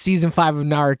straight-up Season 5 of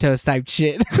Naruto type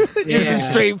shit. It's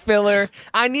a straight filler.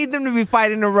 I need them to be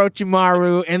fighting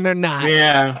Orochimaru, and they're not.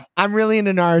 Yeah. I'm really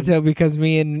into Naruto because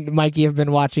me and Mikey have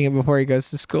been watching it before he goes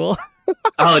to school.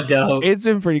 Oh, dope. It's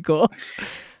been pretty cool.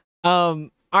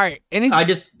 All right. I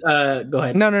just go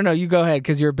ahead. No. You go ahead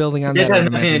because you're building on this that. This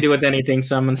has nothing to do with anything,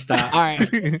 so I'm gonna stop. All right.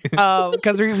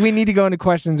 Because we need to go into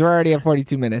questions. We're already at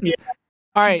 42 minutes. Yeah.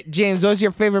 All right, James. What's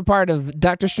your favorite part of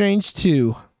Doctor Strange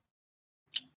 2?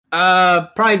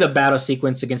 Probably the battle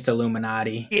sequence against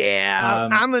Illuminati. Yeah,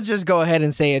 I'm gonna just go ahead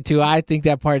and say it too. I think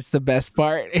that part's the best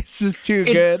part. It's just too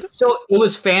good. So it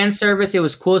was fan service. It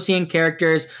was cool seeing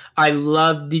characters. I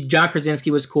loved John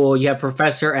Krasinski was cool. You have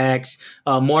Professor X.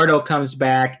 Mordo comes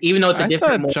back, even though it's a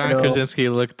different Mordo. John Krasinski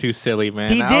looked too silly, man.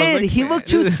 He did. He looked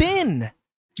too thin.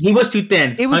 He was too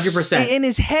thin. It was 100%. And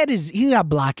his head he got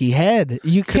blocky head.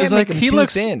 You can't make him too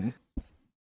thin.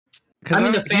 I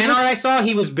mean, the fan art I saw,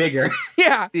 he was bigger.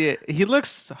 Yeah, he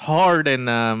looks hard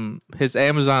in his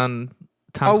Amazon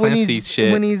Tom Clancy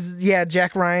shit. When he's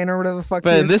Jack Ryan or whatever the fuck.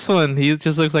 But in this one, he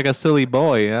just looks like a silly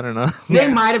boy. I don't know. They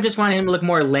might have just wanted him to look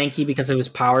more lanky because of his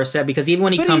power set. Because even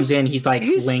when he comes in, he's like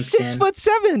he's linked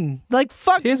 6'7". Like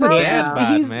fuck, bro.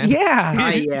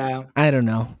 Yeah. I don't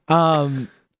know.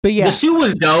 But yeah, the suit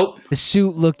was dope. The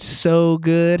suit looked so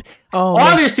good. Oh,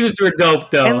 all their suits were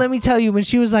dope, though. And let me tell you, when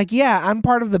she was like, "Yeah, I'm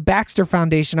part of the Baxter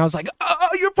Foundation," I was like, "Oh,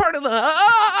 you're part of the."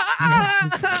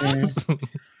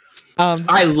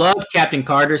 I loved Captain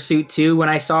Carter's suit too. When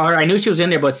I saw her, I knew she was in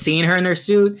there, but seeing her in her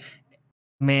suit,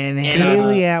 man,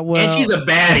 Haley Atwell, and she's a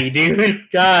baddie, dude.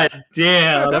 God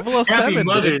damn, Happy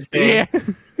Mother's Day. Yeah.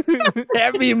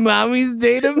 Happy Mommy's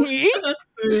Day to me.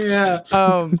 Yeah.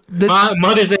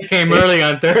 Mother's Day came early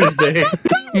on Thursday.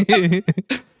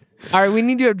 All right, we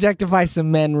need to objectify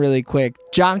some men really quick.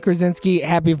 John Krasinski,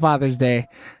 Happy Father's Day.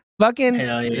 Fucking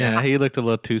hell yeah. He looked a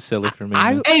little too silly for me.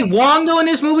 Hey, Wong though in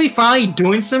this movie finally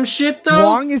doing some shit though.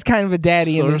 Wong is kind of a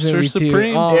daddy in this movie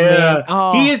Supreme. too. Oh, yeah, man.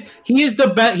 Oh. He is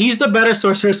the he's the better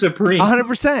Sorcerer Supreme.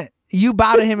 100%. You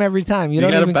bow to him every time. You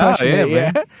don't even question it.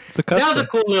 Yeah. It's a custom. That was a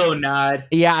cool little nod.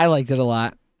 Yeah, I liked it a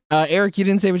lot. Eric, you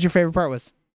didn't say what your favorite part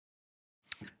was.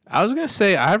 I was gonna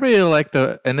say I really like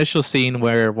the initial scene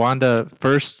where Wanda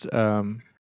first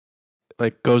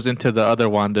goes into the other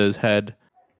Wanda's head,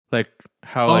 like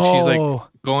how she's like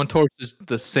going towards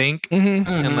the sink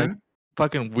and like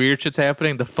fucking weird shit's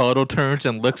happening. The photo turns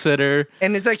and looks at her,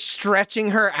 and it's like stretching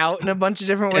her out in a bunch of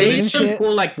different ways and shit.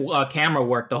 Cool, like camera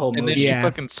work the whole movie. And then she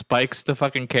fucking spikes the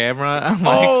fucking camera. I'm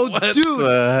like, what dude!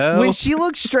 The hell? When she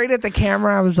looked straight at the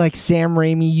camera, I was like, "Sam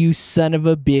Raimi, you son of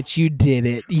a bitch! You did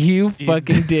it! You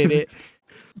fucking did it!"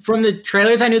 From the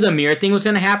trailers, I knew the mirror thing was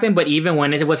going to happen, but even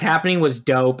when it was happening, was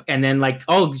dope. And then, like,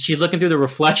 she's looking through the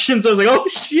reflections. I was like, oh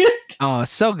shit! Oh,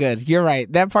 so good. You're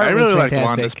right. That part I was really fantastic. liked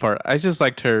Wanda's part. I just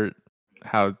liked her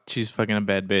how she's fucking a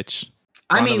bad bitch.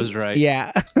 I Wanda mean, was right.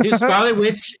 Yeah. dude, Scarlet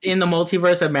Witch in the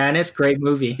Multiverse of Madness, great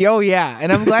movie. Oh yeah,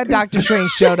 and I'm glad Doctor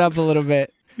Strange showed up a little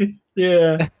bit.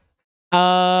 Yeah.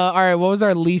 All right, what was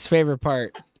our least favorite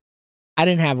part? I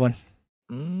didn't have one.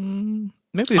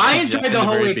 Maybe I CGI enjoyed in the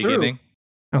whole very way through. beginning.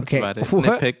 That's Okay. about it.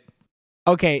 What? Nitpick.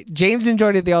 Okay, James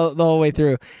enjoyed it the whole way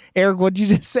through. Eric, what'd you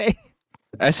just say?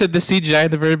 I said the CGI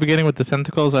at the very beginning with the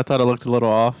tentacles. I thought it looked a little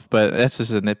off, but that's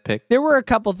just a nitpick. There were a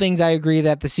couple things I agree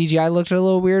that the CGI looked a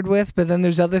little weird with, but then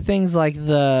there's other things like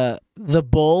the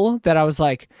bull that I was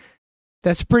like,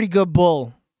 that's a pretty good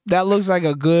bull. That looks like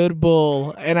a good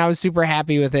bull, and I was super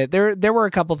happy with it. There were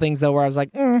a couple things though where I was like,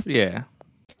 Yeah.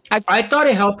 I thought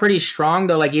it held pretty strong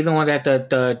though. Like even when at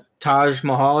the Taj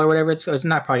Mahal or whatever it's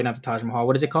not probably not the Taj Mahal.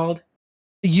 What is it called?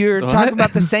 You're What? talking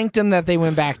about the sanctum that they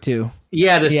went back to.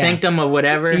 Yeah, the Yeah. Sanctum of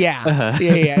whatever. Yeah, Uh-huh.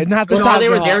 yeah. Not the When Taj all they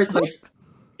were Mahal. there, like,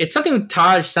 it's something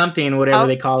Taj something, whatever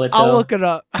they call it. I'll though. look it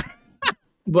up.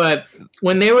 But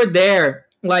when they were there,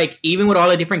 like even with all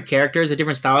the different characters, the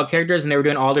different style characters, and they were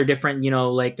doing all their different,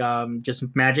 like just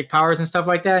magic powers and stuff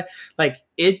like that, like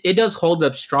it does hold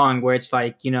up strong. Where it's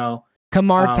like,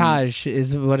 Kamar Taj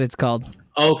is what it's called.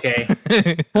 okay,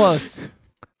 Close.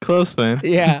 Close, man.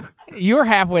 Yeah, you were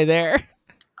halfway there.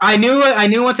 I knew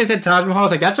once I said Taj Mahal, I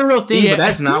was like, that's a real thing, Yeah. but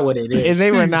that's not what it And is.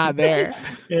 they were not there.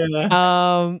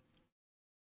 Yeah.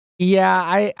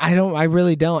 Yeah, I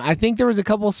really don't. I think there was a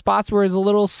couple spots where it was a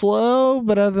little slow,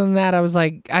 but other than that, I was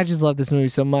like, I just love this movie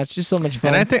so much. Just so much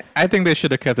fun. And I think they should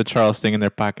have kept the Charles thing in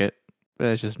their pocket.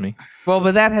 That's just me. Well,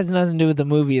 but that has nothing to do with the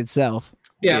movie itself.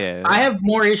 Yeah, I have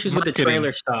more issues with the Marketing.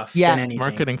 trailer stuff Yeah. than anything.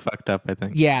 Marketing fucked up, I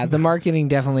think. Yeah, the marketing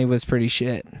definitely was pretty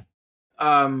shit.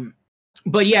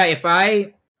 But yeah, if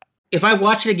I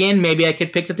watch it again, maybe I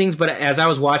could pick some things. But as I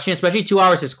was watching, especially 2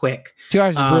 hours is quick. 2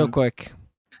 hours is real quick.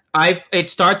 It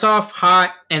starts off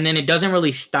hot and then it doesn't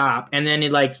really stop, and then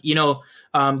it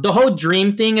the whole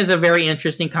dream thing is a very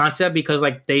interesting concept because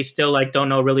like they still like don't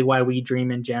know really why we dream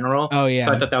in general. Oh yeah.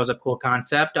 So I thought that was a cool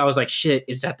concept. I was like, shit,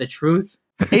 is that the truth?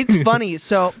 It's funny.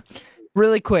 So,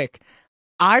 really quick,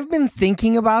 I've been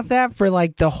thinking about that for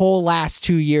like the whole last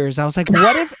 2 years. I was like,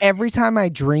 what if every time I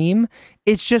dream,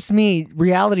 it's just me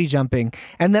reality jumping?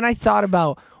 And then I thought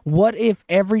about what if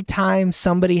every time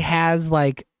somebody has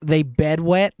like they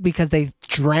bedwet because they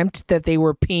dreamt that they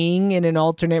were peeing in an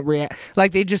alternate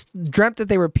like they just dreamt that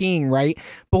they were peeing, right?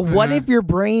 But what if your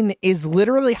brain is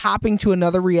literally hopping to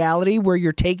another reality where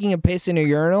you're taking a piss in a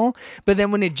urinal, but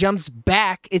then when it jumps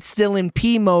back, it's still in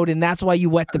pee mode, and that's why you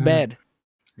wet the bed.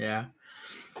 Yeah.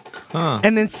 Huh.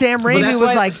 And then Sam Raimi that's was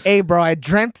why- like, "Hey, bro, I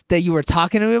dreamt that you were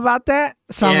talking to me about that,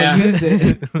 so I'm Yeah. gonna use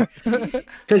it."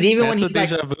 Because even when That's what he's like,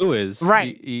 deja vu is.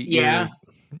 Right. Yeah.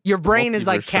 Your brain is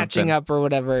like Multiverse catching something. up or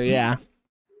whatever. Yeah.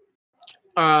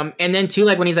 and then too,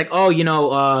 like when he's like, oh,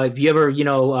 if you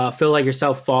ever, feel like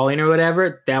yourself falling or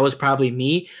whatever, that was probably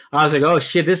me. I was like, oh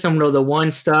shit, this is some of the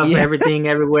one stuff, Yeah. everything,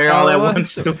 everywhere, all at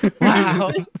once.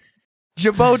 Wow.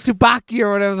 Jabot Tupaki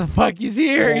or whatever the fuck he's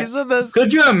here. Yeah. He's with us.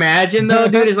 Could you imagine though,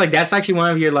 dude? It's like that's actually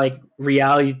one of your like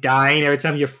realities dying every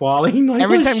time you're falling. Like,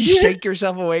 Every oh, time you shit. shake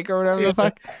yourself awake or whatever the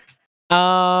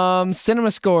fuck.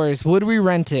 Cinema scores. Would we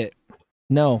rent it?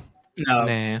 No. No.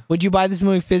 Nah. Would you buy this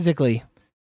movie physically?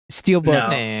 Steelbook.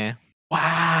 No. Nah.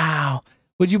 Wow.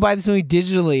 Would you buy this movie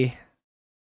digitally?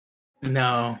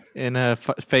 No. In a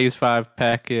phase 5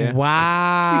 pack, yeah.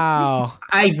 Wow.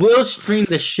 I will stream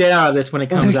the shit out of this when it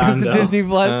comes When it on. comes to Though. Disney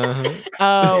Plus.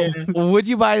 Uh-huh. Would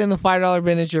you buy it in the $5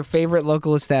 bin at your favorite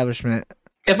local establishment?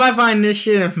 If I find this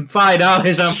shit at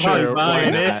 $5, I'm Sure, probably why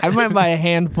buying it. not? I might buy a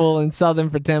handful and sell them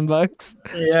for $10.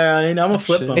 Yeah, I'm gonna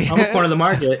flip them. I'm a corner of the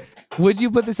market. Would you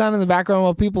put this on in the background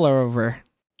while people are over?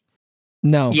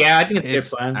 No. Yeah, I think it's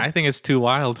fun. I think it's too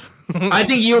wild. I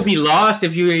think you'll be lost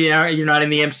if you're not in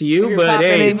the MCU. You're But popping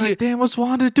hey, in. I'm like, damn, what's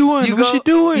Wanda doing? You What's go, she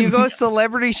doing? You go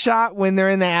celebrity shot when they're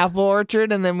in the apple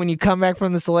orchard, and then when you come back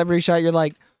from the celebrity shot, you're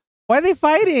like, "Why are they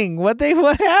fighting? What Wait,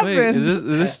 happened?" is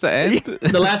this the end?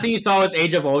 the last thing you saw was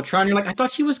Age of Ultron. You're like, I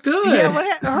thought she was good. Yeah,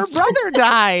 her brother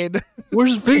died.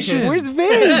 Where's Vision? Where's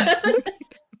Vince?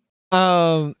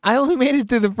 I only made it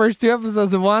through the first 2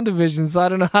 episodes of WandaVision, so I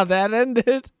don't know how that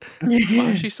ended. Why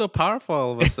is she so powerful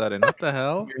all of a sudden? What the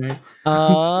hell?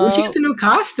 Where'd you get the new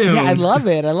costume? Yeah, I love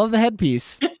it. I love the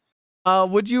headpiece.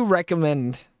 Would you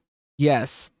recommend?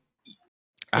 Yes,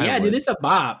 Yeah, dude, it's a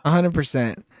bop.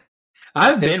 100%.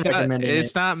 I've been It's not, recommending it's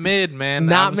it. not mid, man.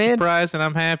 Not I'm mid? surprised and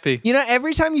I'm happy. You know,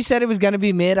 every time you said it was going to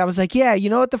be mid, I was like, yeah, you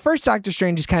know what? The first Doctor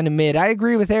Strange is kind of mid. I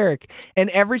agree with Eric. And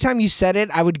every time you said it,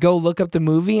 I would go look up the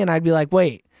movie and I'd be like,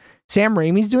 wait, Sam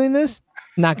Raimi's doing this?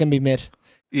 Not going to be mid.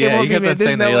 Yeah, won't you be kept mid. on There's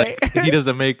saying no that way. like, he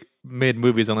doesn't make mid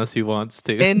movies unless he wants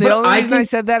to. And the But only I reason I think-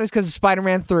 said that is because of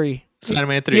Spider-Man 3.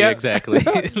 Spider-Man 3, Yep. exactly.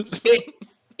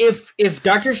 If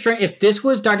Doctor Strange, if this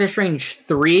was Doctor Strange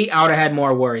 3, I would have had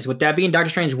more worries. With that being Doctor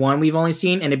Strange 1, we've only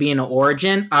seen, and it being an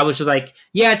origin, I was just like,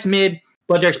 yeah, it's mid,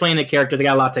 but they're explaining the character. They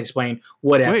got a lot to explain.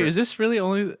 Whatever. Wait, is this really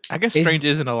only? I guess Is- Strange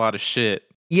isn't a lot of shit.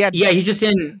 Yeah, Yeah, he's just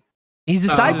in. he's a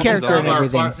side This is character and all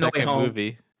everything. No Way Second Home.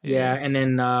 movie. Yeah, and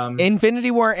then Infinity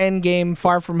War, Endgame,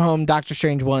 Far From Home, Doctor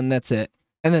Strange 1, that's it.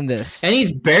 And then this. and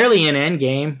he's barely in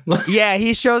Endgame. Yeah,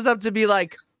 he shows up to be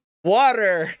like,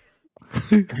 water.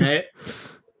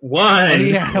 One.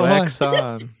 Yeah, one. Wax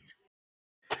on.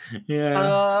 Yeah.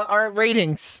 All right,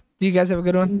 ratings. Do you guys have a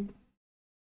good one?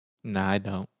 Nah, I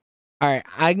don't. All right,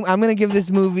 I'm going to give this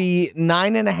movie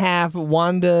 9.5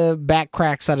 Wanda back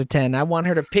cracks out of 10. I want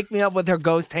her to pick me up with her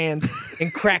ghost hands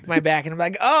and crack my back. And I'm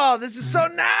like, oh, this is so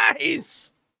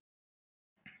nice.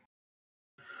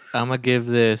 I'm gonna give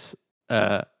this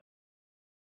 8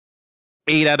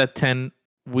 out of 10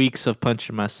 weeks of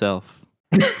punching myself.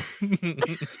 Dude,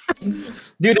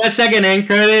 that second end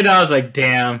credit, I was like,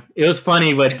 damn. It was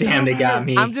funny, but damn, they got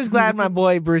me. I'm just glad my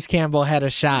boy Bruce Campbell had a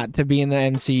shot to be in the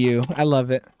MCU. I love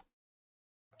it.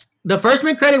 The first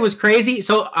mid credit was crazy,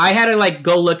 so I had to like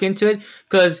go look into it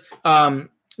because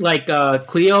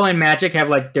Cleo and Magic have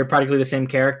like they're practically the same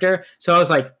character. So I was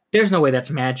like, there's no way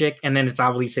that's Magic, and then it's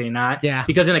obviously not. Yeah.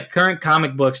 Because in the current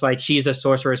comic books, like she's the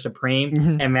Sorcerer Supreme,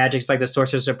 Mhm. and Magic's like the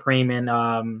Sorcerer Supreme in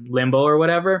Limbo or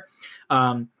whatever.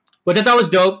 Which I thought was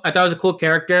dope. I thought it was a cool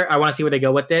character. I want to see where they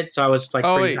go with it. So I was like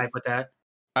pretty hyped with that.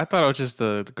 I thought it was just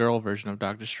the girl version of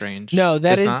Doctor Strange. No,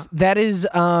 It's not? that is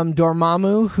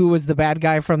Dormammu, who was the bad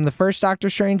guy from the first Doctor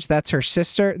Strange. That's her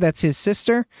sister. That's his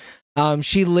sister.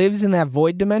 She lives in that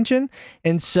void dimension,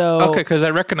 and so Okay, because I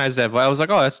recognized that, but I was like,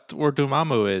 oh, that's where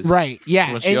Dormammu is. right,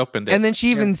 yeah. When she opened it. And then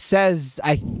she even says,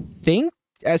 I think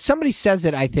somebody says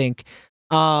it. I think.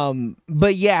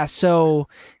 But yeah, so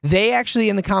they actually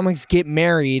in the comics get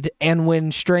married, and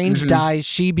when Strange Mhm. dies,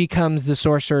 she becomes the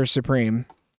Sorcerer Supreme.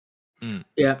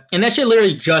 Yeah, and that shit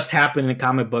literally just happened in the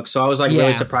comic book. So I was like Yeah.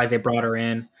 really surprised they brought her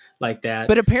in like that.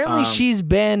 But apparently, Um, she's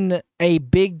been a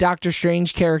big Doctor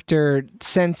Strange character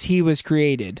since he was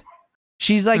created.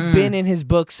 She's like been in his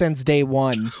book since day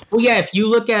one. Well, yeah, if you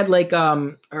look at like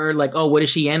her like what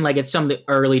is she in? Like it's some of the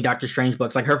early Doctor Strange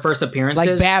books. Like her first appearances,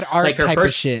 Like bad art like her type of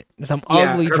first- shit. Some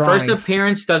yeah, ugly her drawings. first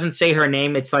appearance doesn't say her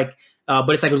name. It's like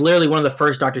but it's like literally one of the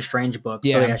first Doctor Strange books.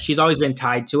 So Yeah. yeah, she's always been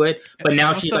tied to it. But now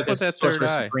What's she's up like a with that third Sorcerer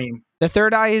eye? Supreme. The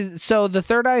third eye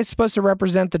is supposed to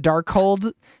represent the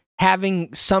Darkhold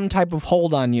having some type of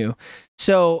hold on you.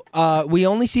 So we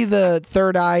only see the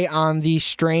third eye on the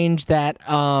Strange that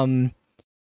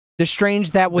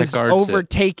was guards it.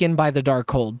 overtaken by the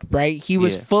Darkhold, right? He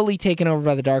was Yeah. fully taken over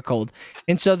by the Darkhold.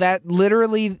 And so that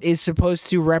literally is supposed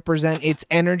to represent its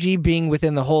energy being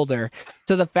within the holder.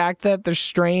 So the fact that the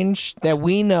Strange that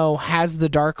we know has the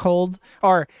Darkhold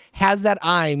or has that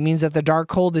eye means that the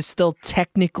Darkhold is still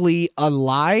technically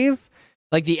alive.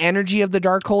 Like the energy of the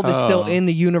Darkhold is still Oh. in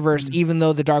the universe, even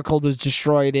though the Darkhold was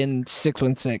destroyed in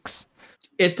 616.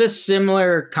 It's the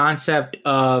similar concept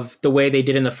of the way they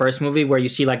did in the first movie, where you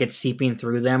see like it's seeping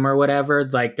through them or whatever,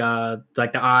 like the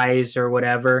eyes or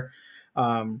whatever.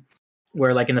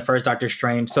 Where like in the first Doctor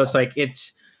Strange, so it's like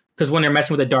it's because when they're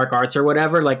messing with the dark arts or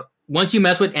whatever, like once you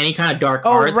mess with any kind of dark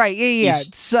Oh, arts, right. Yeah. you,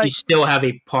 So, you still have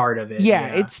a part of it. yeah,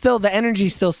 it's still the energy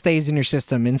still stays in your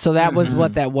system, and so that was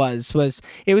what that was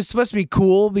it was supposed to be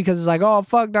cool because it's like, oh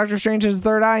fuck, Doctor Strange has a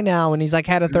third eye now, and he's like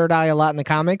had a third eye a lot in the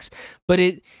comics, but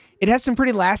it has some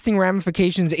pretty lasting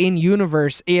ramifications in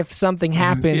universe if something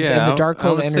happens and the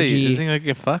Darkhold energy. Isn't he gonna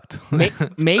get fucked? Maybe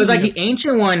Because like the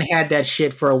ancient one had that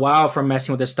shit for a while from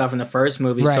messing with the stuff in the first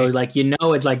movie, so Right. like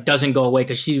it like doesn't go away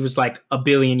because she was like a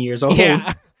billion years old.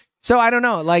 yeah. So I don't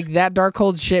know, like that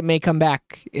Darkhold shit may come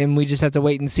back, and we just have to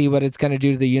wait and see what it's gonna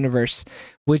do to the universe.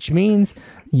 Which means,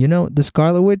 the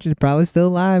Scarlet Witch is probably still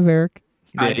alive, Eric.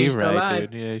 I Yeah, think you're he's still right,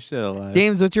 alive. dude. Yeah, he's still alive.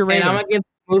 James, what's your And rating? I'm gonna give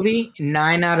the movie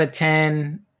 9 out of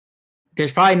 10.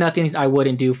 There's probably nothing I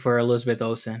wouldn't do for Elizabeth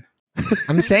Olsen.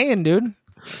 I'm saying, dude,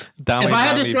 Dalai If I had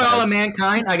Lama to destroy all of vibes.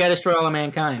 mankind, I gotta destroy all of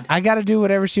mankind. I gotta do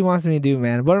whatever she wants me to do,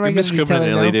 man. What am I gonna do? Tell her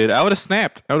Indiscriminately, no? dude. I would have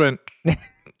snapped. I would have.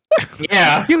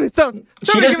 Yeah. Give me stones.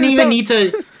 She doesn't even need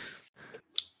to.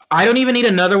 I don't even need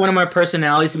another one of my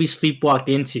personalities to be sleepwalked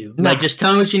into. Nah. Like, just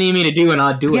tell me what you need me to do, and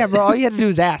I'll do Yeah, it. bro. All you had to do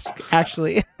is ask.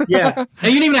 Actually, Yeah,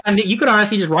 and you could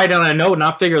honestly just write down a note, and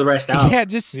I'll figure the rest out. yeah.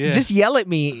 Just Yeah. just yell at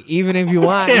me, even if you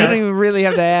want. You Yeah. don't even really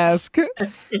have to ask.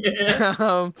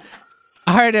 All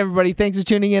All right, everybody. Thanks for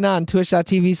tuning in on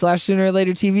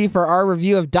twitch.tv/SoonerOrLaterTV for our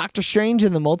review of Doctor Strange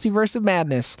in the Multiverse of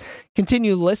Madness.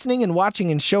 Continue listening and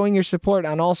watching and showing your support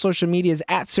on all social medias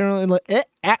at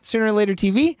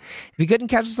SoonerOrLaterTV. If you couldn't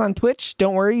catch us on Twitch,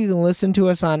 don't worry. You can listen to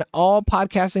us on all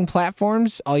podcasting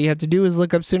platforms. All you have to do is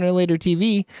look up Sooner or Later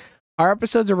TV. Our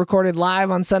episodes are recorded live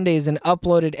on Sundays and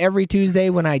uploaded every Tuesday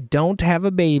when I don't have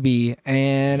a baby.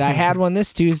 And I had one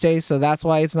this Tuesday, so that's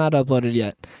why it's not uploaded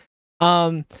yet.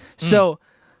 So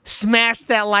smash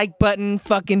that like button,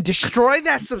 fucking destroy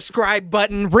that subscribe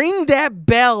button, ring that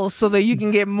bell so that you can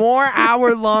get more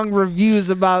hour-long reviews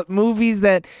about movies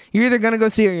that you're either going to go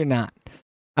see or you're not.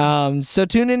 So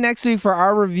tune in next week for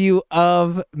our review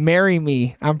of Marry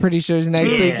Me. I'm pretty sure it's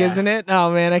next week, isn't it?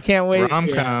 Oh man, I can't wait.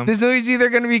 Rom-com. This movie's either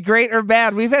going to be great or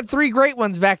bad. We've had 3 great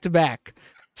ones back to back.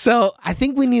 So I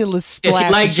think we need a splash. If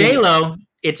you like J-Lo,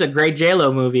 it's a great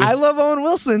J-Lo movie. I love Owen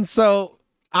Wilson, so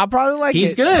I'll probably like it.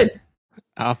 He's good.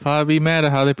 I'll probably be mad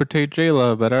at how they portray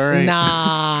J-Lo, but all right.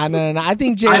 Nah. I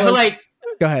think J-Lo. I feel like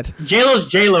go ahead. J-Lo's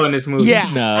J-Lo in this movie.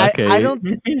 Yeah. No, okay. I don't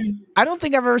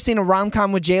think I've ever seen a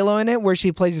rom-com with J-Lo in it where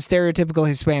she plays a stereotypical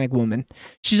Hispanic woman.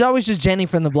 She's always just Jenny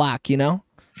from the block, you know?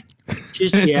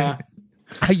 Yeah.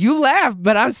 You laugh,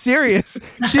 but I'm serious.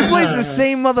 She plays the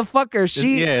same motherfucker.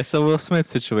 So Will Smith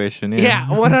situation. Yeah,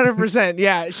 100%.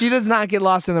 Yeah, she does not get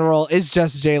lost in the role. It's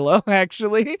just J-Lo,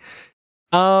 actually.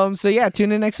 So yeah,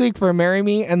 tune in next week for Marry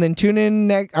Me, and then tune in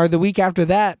the week after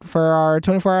that for our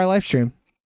 24-hour live stream.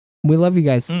 We love you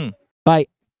guys. Bye.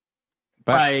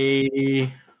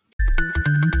 Bye.